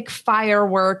romantic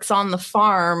fireworks on the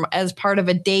farm as part of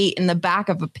a date in the back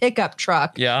of a pickup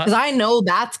truck. Yeah. Because I know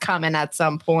that's coming at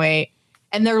some point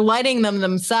and they're lighting them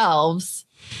themselves.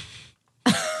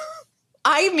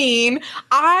 I mean,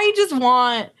 I just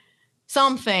want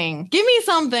something. Give me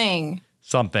something.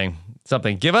 Something.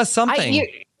 Give us something. I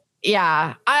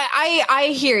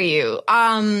hear you.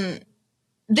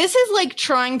 This is like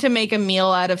trying to make a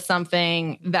meal out of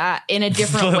something that in a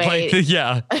different way.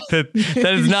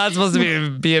 That is not supposed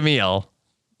to be a meal.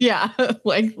 Yeah,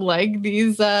 like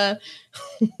these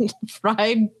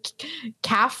fried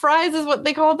calf fries is what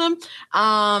they call them.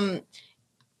 I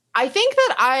think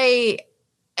that I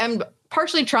am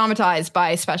partially traumatized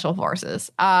by special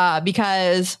forces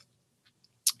because,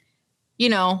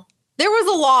 there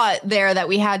was a lot there that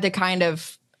we had to kind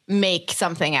of make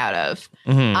something out of.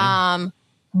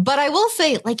 But I will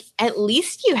say, like, at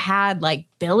least you had like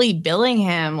Billy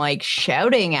Billingham, like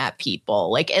shouting at people.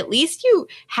 Like, at least you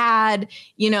had,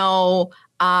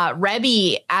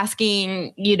 Rebby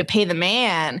asking you to pay the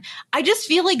man. I just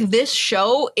feel like this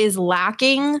show is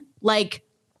lacking like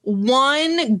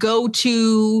one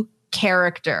go-to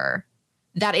character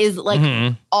that is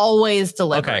like always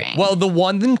delivering. Okay. Well, the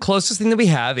one closest thing that we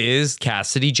have is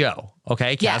Cassidy Joe.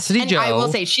 Okay. Cassidy Joe. I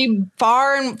will say she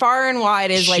far and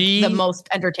wide is like the most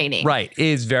entertaining. Right.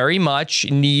 Is very much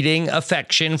needing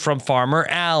affection from Farmer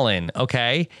Allen.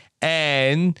 Okay.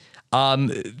 And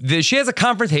she has a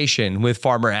confrontation with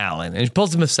Farmer Allen and she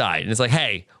pulls him aside and it's like,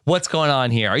 hey, what's going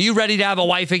on here? Are you ready to have a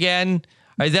wife again?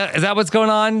 Is that what's going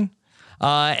on?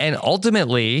 And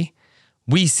ultimately,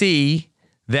 we see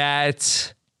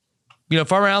that,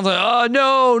 Farmer Allen's like, oh,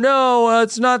 no,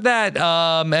 it's not that.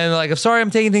 And like, I'm sorry,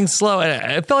 I'm taking things slow.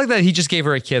 And I felt like that he just gave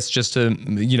her a kiss just to,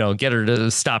 get her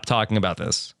to stop talking about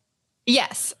this.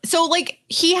 Yes. So like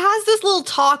he has this little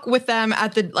talk with them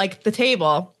at the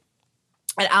table.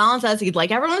 And Alan says he'd like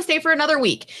everyone to stay for another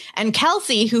week. And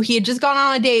Kelsey, who he had just gone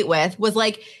on a date with, was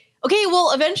like, okay,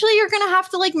 well, eventually you're going to have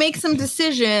to like make some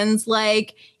decisions.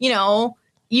 Like,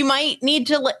 you might need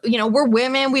to, we're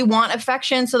women. We want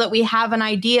affection so that we have an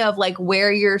idea of like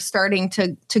where you're starting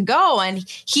to go. And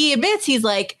he admits, he's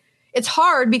like, it's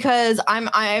hard because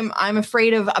I'm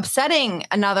afraid of upsetting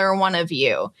another one of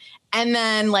you. And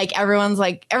then like everyone's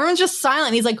just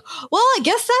silent. He's like, well, I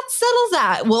guess that settles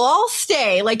that. We'll all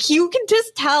stay. Like you can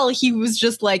just tell he was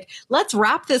just like, let's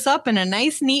wrap this up in a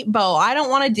nice, neat bow. I don't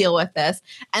want to deal with this.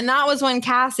 And that was when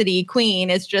Cassidy, Queen,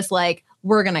 is just like,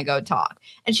 we're going to go talk.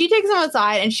 And she takes him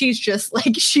outside and she's just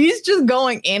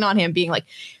going in on him being like,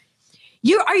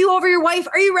 are you over your wife?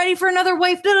 Are you ready for another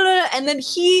wife? Da, da, da. And then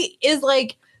he is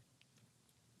like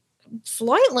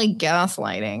slightly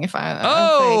gaslighting.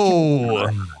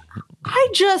 I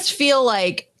just feel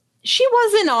like she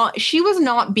was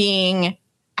not being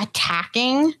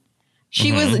attacking.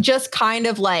 She was just kind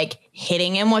of like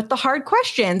hitting him with the hard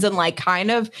questions and like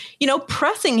kind of,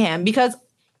 pressing him because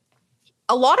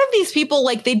a lot of these people,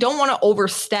 like, they don't want to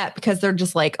overstep because they're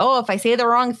just like, oh, if I say the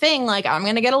wrong thing, like I'm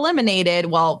going to get eliminated.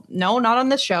 Well, no, not on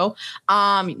this show.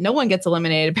 No one gets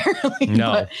eliminated apparently.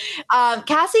 No. But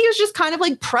Cassie was just kind of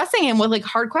like pressing him with like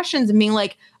hard questions and being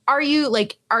like, are you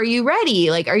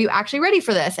ready? Like, are you actually ready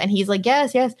for this? And he's like,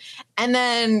 yes. And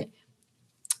then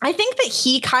I think that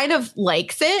he kind of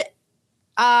likes it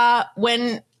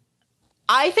when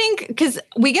I think, because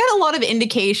we get a lot of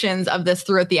indications of this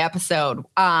throughout the episode.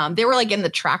 They were like in the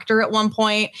tractor at one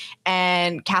point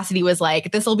and Cassidy was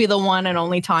like, this will be the one and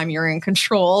only time you're in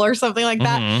control or something like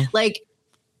that. Like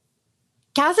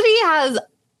Cassidy has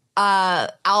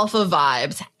alpha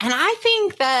vibes. And I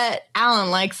think that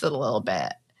Alan likes it a little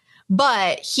bit.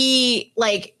 But he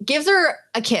like gives her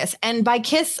a kiss. And by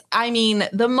kiss, I mean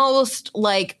the most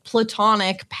like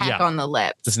platonic peck on the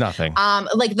lips. It's nothing.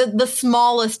 Like the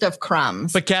smallest of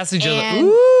crumbs. But Cassie just like,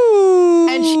 ooh.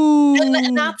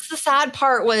 And that's the sad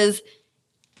part was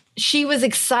she was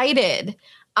excited.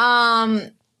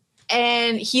 And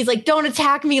he's like, don't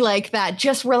attack me like that.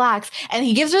 Just relax. And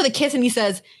he gives her the kiss and he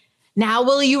says, now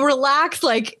will you relax?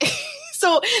 Like...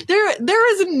 So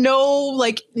there is no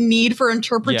like need for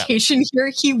interpretation here.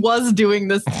 He was doing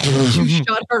this to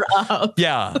shut her up.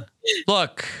 Yeah.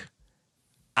 Look,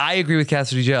 I agree with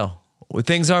Cassidy Joe.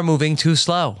 Things are moving too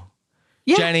slow.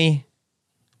 Yeah. Jenny,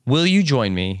 will you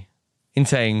join me in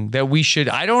saying that we should,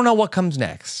 I don't know what comes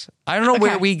next. I don't know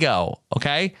where we go.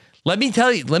 Okay. Let me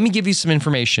give you some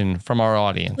information from our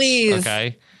audience. Please.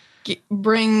 Okay.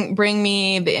 Bring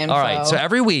me the info. All right. So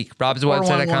every week,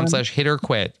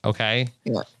 robswebsite.com/hit-or-quit. Okay.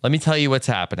 Yeah. Let me tell you what's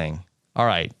happening. All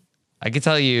right. I can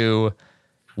tell you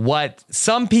what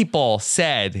some people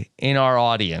said in our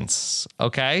audience.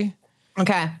 Okay.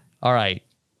 Okay. All right.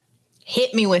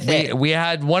 Hit me with it. We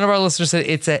had one of our listeners said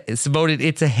it's voted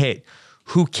it's a hit.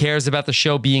 Who cares about the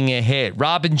show being a hit?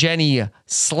 Rob and Jenny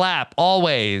slap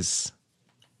always.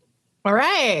 All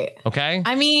right. Okay.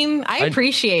 I mean, I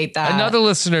appreciate that. Another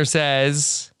listener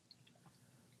says,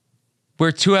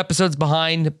 we're 2 episodes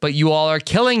behind, but you all are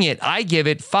killing it. I give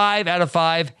it 5 out of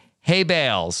 5 hay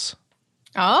bales.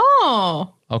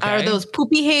 Oh. Okay. Are those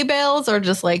poopy hay bales or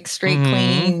just like straight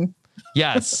clean?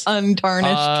 Yes.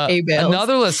 Untarnished hay bales.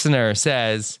 Another listener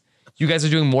says, you guys are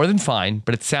doing more than fine,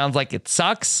 but it sounds like it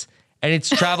sucks and it's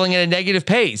traveling at a negative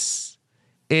pace.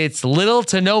 It's little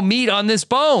to no meat on this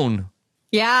bone.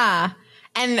 Yeah.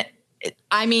 And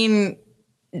I mean,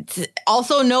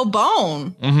 also no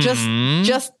bone,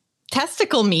 just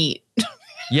testicle meat.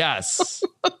 Yes.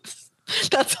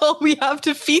 That's all we have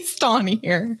to feast on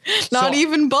here. Not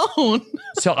even bone.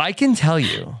 So I can tell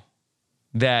you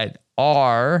that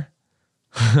our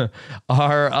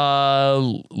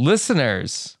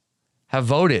listeners have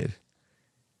voted,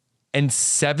 and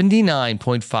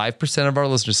 79.5% of our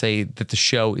listeners say that the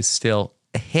show is still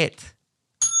a hit.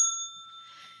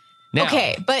 Now,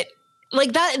 okay, but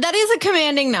like that is a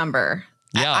commanding number.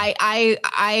 Yeah.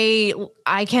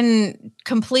 I can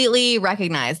completely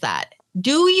recognize that.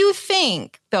 Do you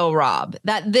think, though, Rob,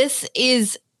 that this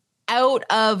is out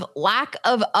of lack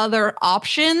of other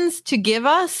options to give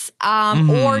us?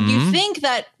 Or do you think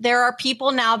that there are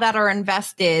people now that are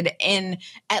invested in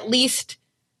at least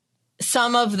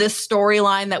some of this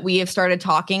storyline that we have started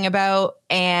talking about?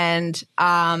 And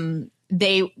I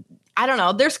don't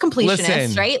know, there's completionists,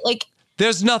 Listen, right? Like,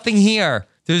 there's nothing here.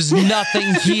 There's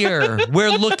nothing here.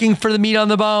 We're looking for the meat on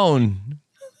the bone.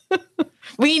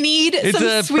 we need It's some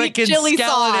a sweet freaking chili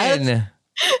skeleton.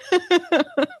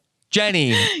 sauce.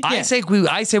 Jenny, I say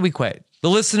we quit. The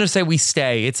listeners say we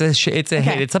stay. It's a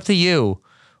hit. It's up to you.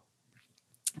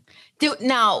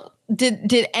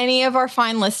 Did any of our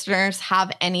fine listeners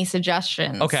have any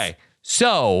suggestions? Okay,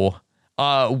 so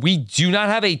we do not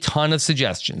have a ton of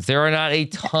suggestions. There are not a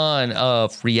ton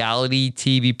of reality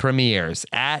TV premieres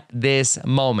at this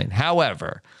moment.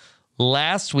 However,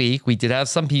 last week we did have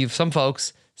some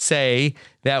folks say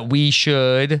that we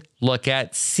should look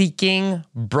at Seeking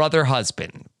Brother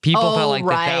Husband. People felt like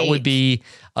that would be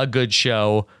a good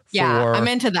show. I'm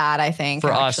into that, I think.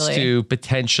 For us to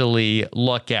potentially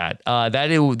look at.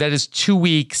 That is 2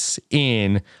 weeks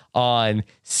in on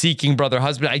Seeking Brother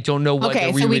Husband. I don't know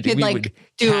whether we would do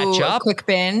catch up, a quick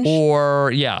binge,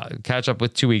 or catch up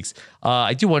with 2 weeks.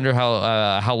 I do wonder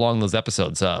how long those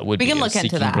episodes would be. We can look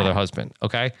into that. Seeking Brother Husband.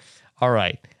 Okay, all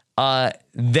right.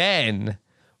 Then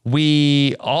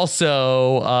we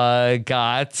also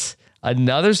got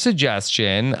another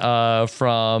suggestion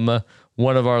from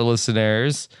one of our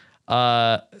listeners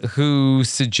who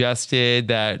suggested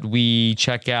that we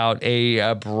check out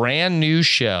a brand new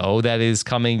show that is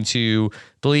coming to, I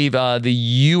believe, the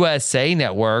USA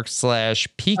Network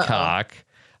 / Peacock.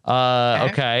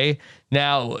 Okay.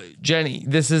 Now, Jenny,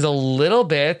 this is a little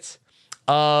bit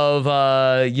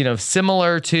of,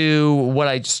 similar to what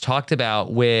I just talked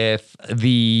about with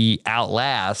the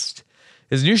Outlast.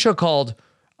 There's a new show called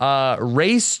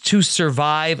Race to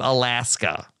Survive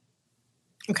Alaska.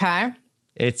 Okay.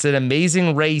 It's an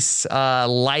Amazing Race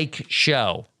like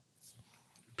show.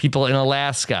 People in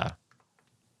Alaska.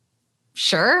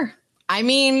 Sure. I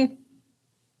mean,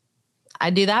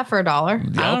 I'd do that for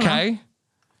 $1. Okay.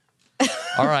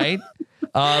 All right.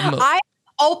 I'm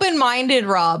open-minded,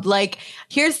 Rob. Like,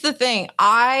 here's the thing.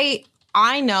 I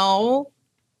know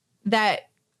that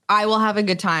I will have a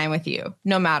good time with you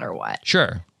no matter what.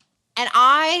 Sure. And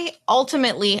I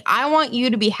want you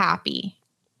to be happy.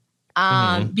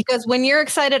 Because when you're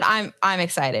excited, I'm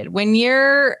excited. When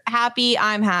you're happy,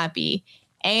 I'm happy.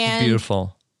 And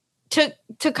beautiful.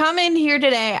 To come in here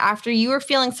today after you were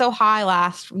feeling so high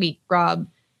last week, Rob,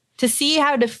 to see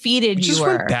how defeated you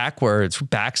were. Went backwards,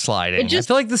 backsliding. I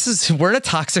feel like we're in a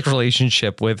toxic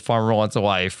relationship with Farmer Wants a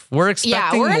Wife. We're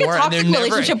expecting more. Yeah, we're in a toxic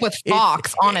relationship with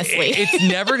Fox, honestly. It's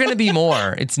never going to be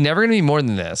more. It's never going to be more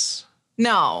than this.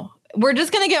 No. We're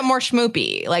just going to get more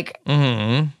schmoopy,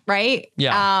 right?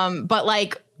 Yeah. But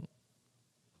like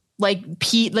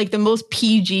the most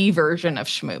PG version of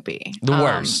schmoopy. The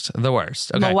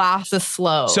worst. Okay. Molasses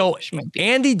slow. So schmoopy.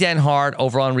 Andy Denhart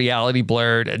over on Reality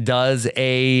Blurred does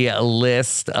a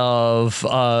list of,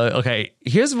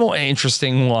 here's a more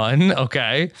interesting one.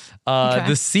 Okay.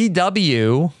 The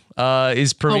CW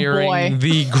is premiering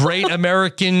The Great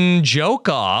American Joke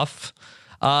Off.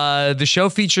 The show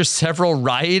features several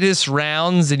riotous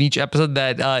rounds in each episode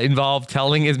that involve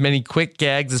telling as many quick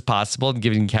gags as possible and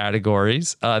giving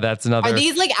categories. That's another. Are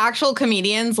these like actual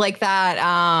comedians like that?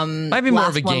 Might be more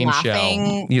of a game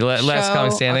show. Last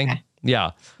Comic Standing. Okay.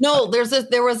 Yeah. No, there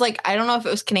was like, I don't know if it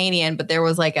was Canadian, but there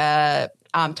was like a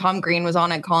Tom Green was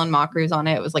on it, Colin Mockery was on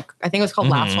it. It was like, I think it was called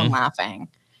Last One Laughing.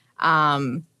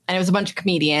 And it was a bunch of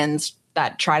comedians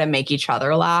that try to make each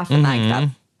other laugh, and like that.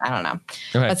 I don't know.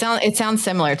 Okay. It sounds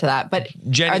similar to that, but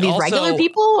Jenny, are these regular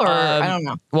people or I don't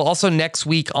know? Well, also next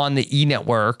week on the E!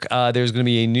 Network, there's going to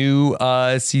be a new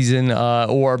season,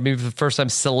 or maybe for the first time,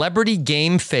 Celebrity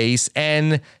Game Face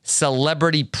and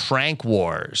Celebrity Prank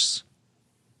Wars.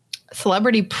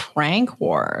 Celebrity Prank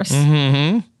Wars.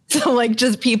 Mm-hmm. So like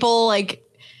just people like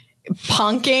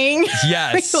punking.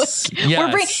 Yes.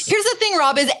 Here's the thing,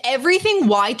 Rob, is everything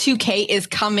Y2K is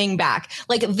coming back.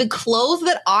 Like the clothes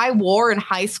that I wore in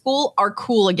high school are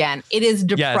cool again. It is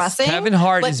depressing. Yes, Kevin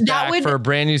Hart is back for a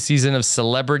brand new season of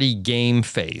Celebrity Game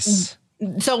Face.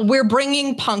 So we're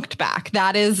bringing punked back.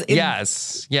 That is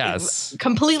yes,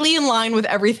 completely in line with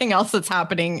everything else that's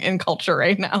happening in culture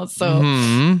right now. So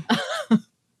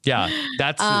yeah,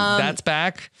 that's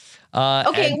back.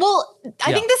 Okay, well,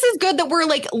 I think this is good that we're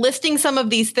like listing some of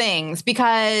these things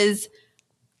because,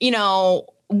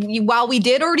 while we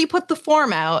did already put the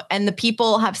form out and the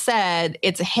people have said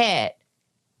it's a hit,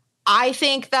 I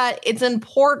think that it's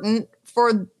important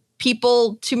for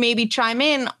people to maybe chime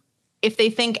in if they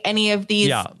think any of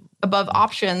these above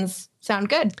options sound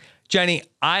good. Jenny,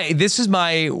 this is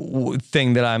my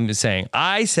thing that I'm saying.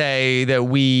 I say that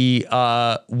we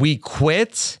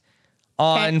quit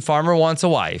on Farmer Wants a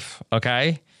Wife,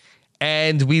 okay?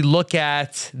 And we look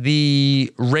at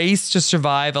the Race to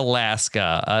Survive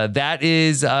Alaska. That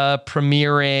is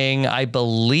premiering, I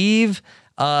believe,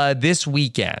 this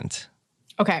weekend.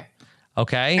 Okay.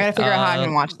 I gotta figure out how I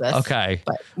can watch this. Okay,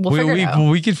 but we'll figure it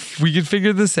out. We could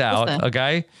figure this out. Listen.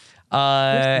 Okay.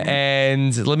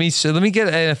 And let me get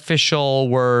an official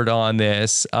word on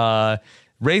this.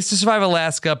 Race to Survive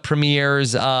Alaska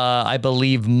premieres, I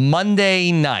believe,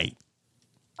 Monday night.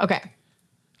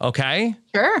 Okay.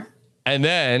 Sure. And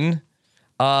then,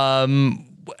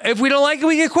 if we don't like it,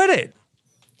 we can quit it.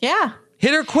 Yeah.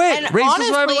 Hit or quit. And Race to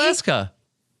Survive honestly, Alaska.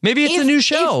 Maybe it's a new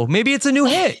show. Maybe it's a new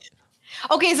hit.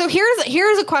 Okay, so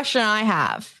here's a question I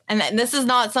have, and this is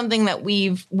not something that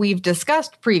we've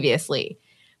discussed previously,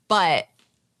 but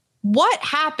what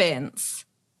happens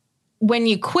when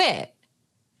you quit?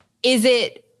 Is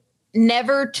it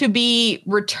never to be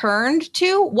returned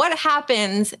to? What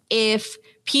happens if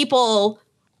people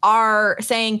are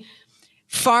saying,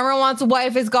 Farmer Wants a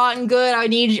Wife has gotten good. I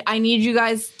need you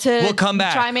guys to We'll come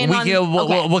back. Chime in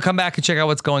We'll come back and check out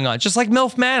what's going on. Just like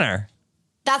MILF Manor.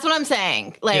 That's what I'm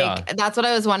saying. That's what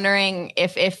I was wondering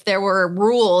if there were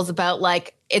rules about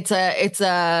it's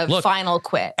a final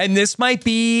quit. And this might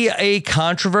be a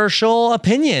controversial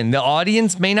opinion. The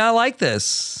audience may not like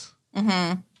this.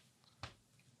 Mm-hmm.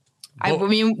 I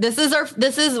mean, this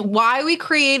is why we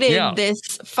created this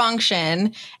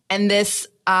function and this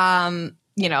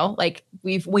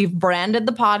we've branded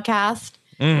the podcast.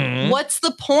 Mm-hmm. What's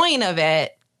the point of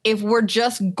it if we're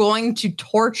just going to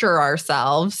torture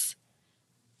ourselves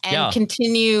and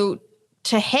continue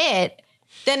to hit?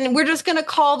 Then we're just going to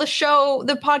call the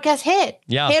podcast Hit.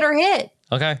 Yeah. Hit or hit.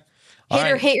 Okay.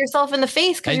 Hit yourself in the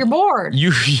face because you're bored.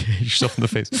 You hit yourself in the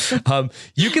face.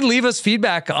 You can leave us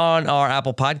feedback on our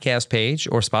Apple Podcast page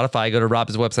or Spotify. Go to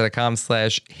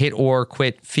robhasawebsite.com/hit or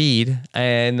quit feed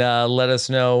and let us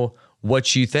know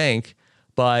what you think.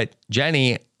 But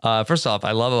Jenny, first off,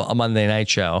 I love a Monday night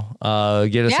show.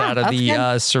 Get us out of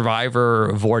the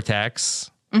Survivor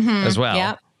vortex as well.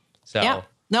 Yep. So. Yep.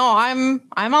 No,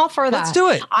 I'm all for that. Let's do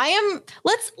it.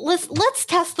 Let's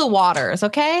test the waters,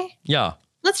 okay? Yeah.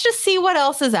 Let's just see what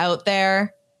else is out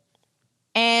there.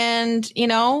 And,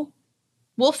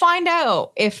 we'll find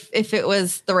out if it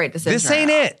was the right decision. This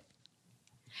ain't it.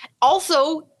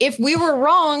 Also, if we were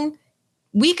wrong,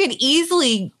 we could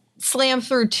easily slam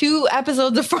through 2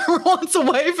 episodes of Farmer Wants a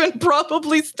Wife and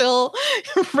probably still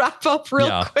wrap up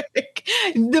real quick.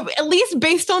 At least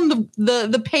based on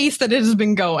the pace that it has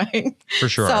been going. For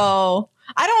sure. So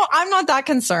I'm not that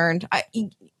concerned.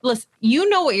 Listen, you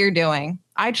know what you're doing.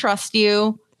 I trust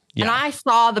you. Yeah. And I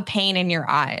saw the pain in your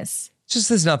eyes. Just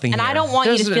there's nothing. And here. I don't want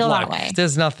you to feel that way.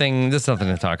 There's nothing to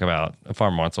talk about.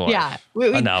 Farmer Wants a Wife. Yeah.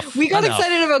 Enough. We got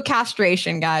excited about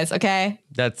castration, guys. Okay.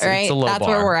 That's right. It's a low That's bar.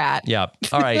 where we're at. Yeah.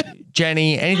 All right.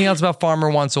 Jenny, anything else about Farmer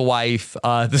Wants a Wife,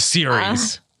 the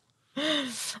series?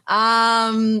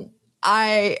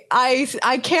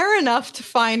 I care enough to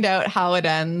find out how it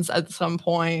ends at some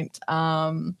point.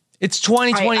 It's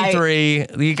 2023.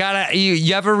 You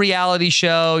have a reality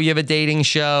show, you have a dating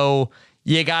show,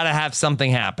 you gotta have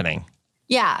something happening.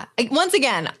 Yeah. Once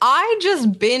again, I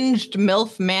just binged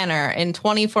MILF Manor in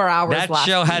 24 hours. That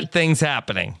show had things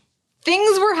happening.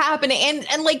 Things were happening, and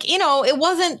it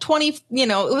wasn't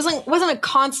it wasn't a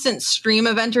constant stream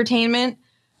of entertainment.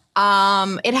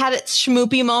 It had its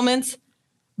schmoopy moments.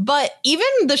 But even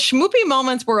the schmoopy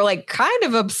moments were kind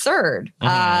of absurd,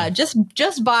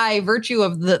 just by virtue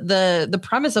of the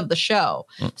premise of the show.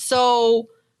 So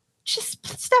just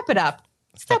step it up.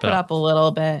 Step it up a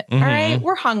little bit. Mm-hmm. All right.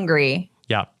 We're hungry.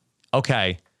 Yeah.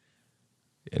 Okay.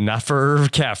 Not for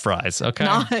calf fries. Okay.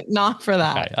 Not for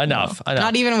that. Okay. Enough.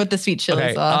 Not even with the sweet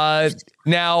chili sauce.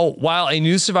 Now, while a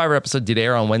new Survivor episode did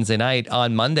air on Wednesday night,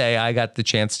 on Monday, I got the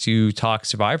chance to talk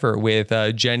Survivor with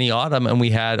Jenny Autumn, and we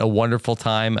had a wonderful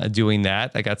time doing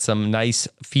that. I got some nice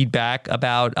feedback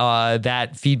about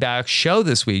that feedback show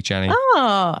this week, Jenny.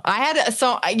 Oh,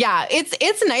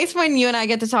 it's nice when you and I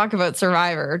get to talk about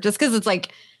Survivor, just because it's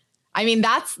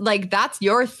that's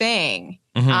your thing.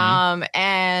 Mm-hmm.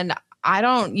 And I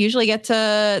don't usually get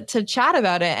to chat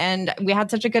about it, and we had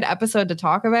such a good episode to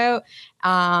talk about.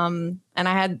 And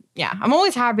I'm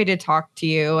always happy to talk to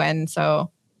you. And so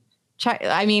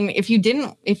if you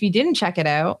didn't check it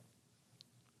out.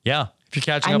 Yeah. If you're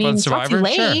catching up on Survivor,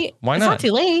 it's not too late. Sure. Why It's not? not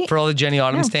too late. For all the Jenny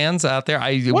Autumn stands out there,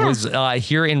 I was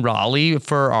here in Raleigh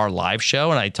for our live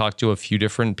show, and I talked to a few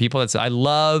different people that said, I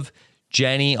love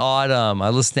Jenny Autumn. I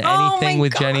listen to anything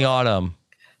with Jenny Autumn.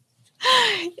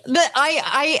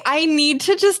 I need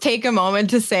to just take a moment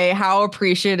to say how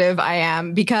appreciative I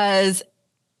am, because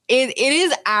it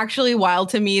is actually wild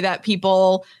to me that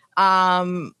people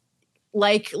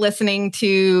like listening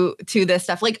to this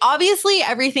stuff. Like, obviously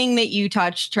everything that you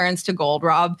touch turns to gold,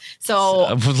 Rob. So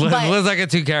let's not get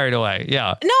too carried away.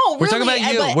 Yeah. No, we're talking about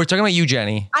you. We're talking about you,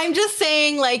 Jenny. I'm just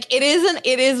saying, like, it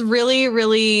is really,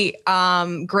 really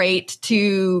great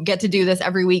to get to do this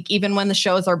every week, even when the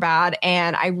shows are bad.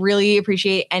 And I really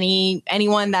appreciate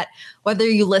anyone that, whether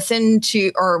you listen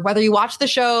to or whether you watch the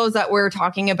shows that we're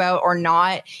talking about or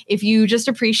not, if you just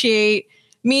appreciate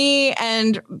me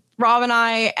and Rob and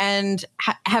I and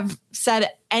have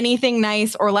said anything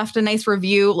nice or left a nice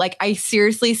review, like, I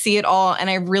seriously see it all and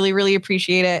I really, really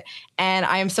appreciate it. And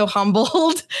I am so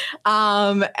humbled.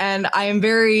 And I am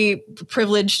very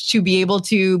privileged to be able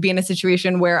to be in a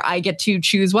situation where I get to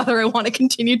choose whether I want to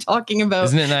continue talking about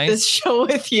this show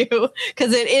with you,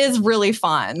 because it is really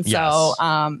fun. Yes.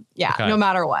 So no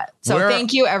matter what. So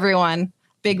thank you, everyone.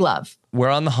 Big love. We're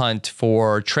on the hunt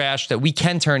for trash that we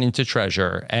can turn into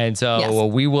treasure. And so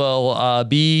we will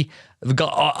go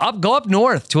up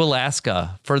north to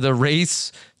Alaska for the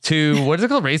race to, what is it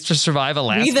called? Race to Survive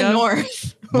Alaska? We the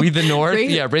North. We the North?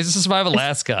 Yeah, Race to Survive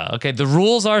Alaska. Okay, the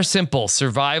rules are simple.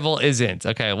 Survival isn't.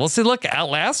 Okay, we'll see. Look,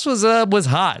 Outlast was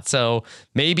hot, so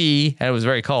maybe, and it was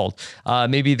very cold,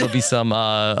 maybe there'll be some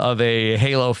of a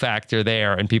halo factor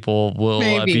there, and people will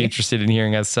be interested in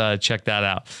hearing us check that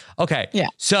out. Okay,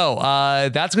 so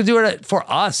that's going to do it for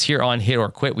us here on Hit or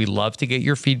Quit. We love to get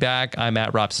your feedback. I'm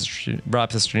at Rob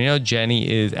Cesternino. Jenny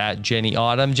is at Jenny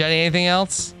Autumn. Jenny, anything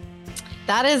else?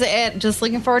 That is it. Just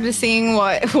looking forward to seeing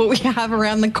what we have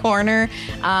around the corner.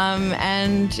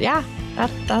 And yeah,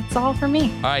 that's all for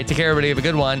me. All right. Take care, everybody. Have a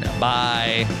good one.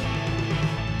 Bye.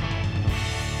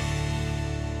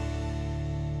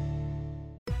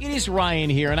 It is Ryan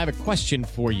here, and I have a question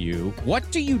for you. What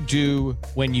do you do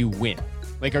when you win?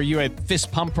 Like, are you a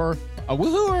fist pumper, a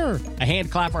woohooer, a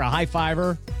hand clapper, a high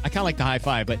fiver? I kind of like the high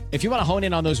five, but if you want to hone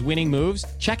in on those winning moves,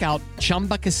 check out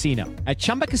Chumba Casino. At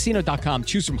ChumbaCasino.com,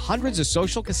 choose from hundreds of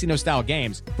social casino style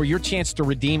games for your chance to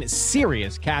redeem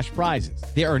serious cash prizes.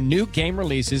 There are new game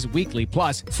releases weekly,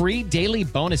 plus free daily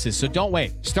bonuses. So don't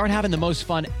wait. Start having the most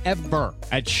fun ever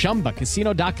at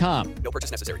ChumbaCasino.com. No purchase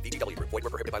necessary. VGW. Void where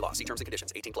prohibited by law. See terms and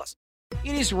conditions. 18+.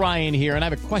 It is Ryan here, and I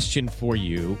have a question for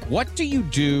you. What do you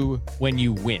do when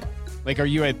you win? Like, are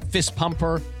you a fist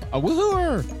pumper, a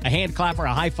woohooer, a hand clapper,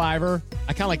 a high fiver?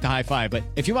 I kind of like the high five, but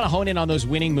if you want to hone in on those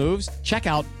winning moves, check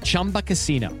out Chumba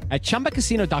Casino. At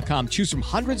ChumbaCasino.com, choose from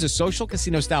hundreds of social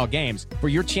casino style games for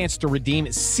your chance to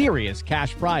redeem serious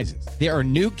cash prizes. There are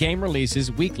new game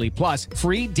releases weekly, plus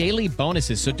free daily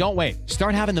bonuses. So don't wait.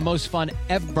 Start having the most fun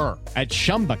ever at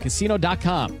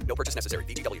ChumbaCasino.com. No purchase necessary.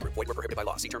 VGW. Void where prohibited by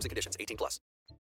law. See terms and conditions. 18+.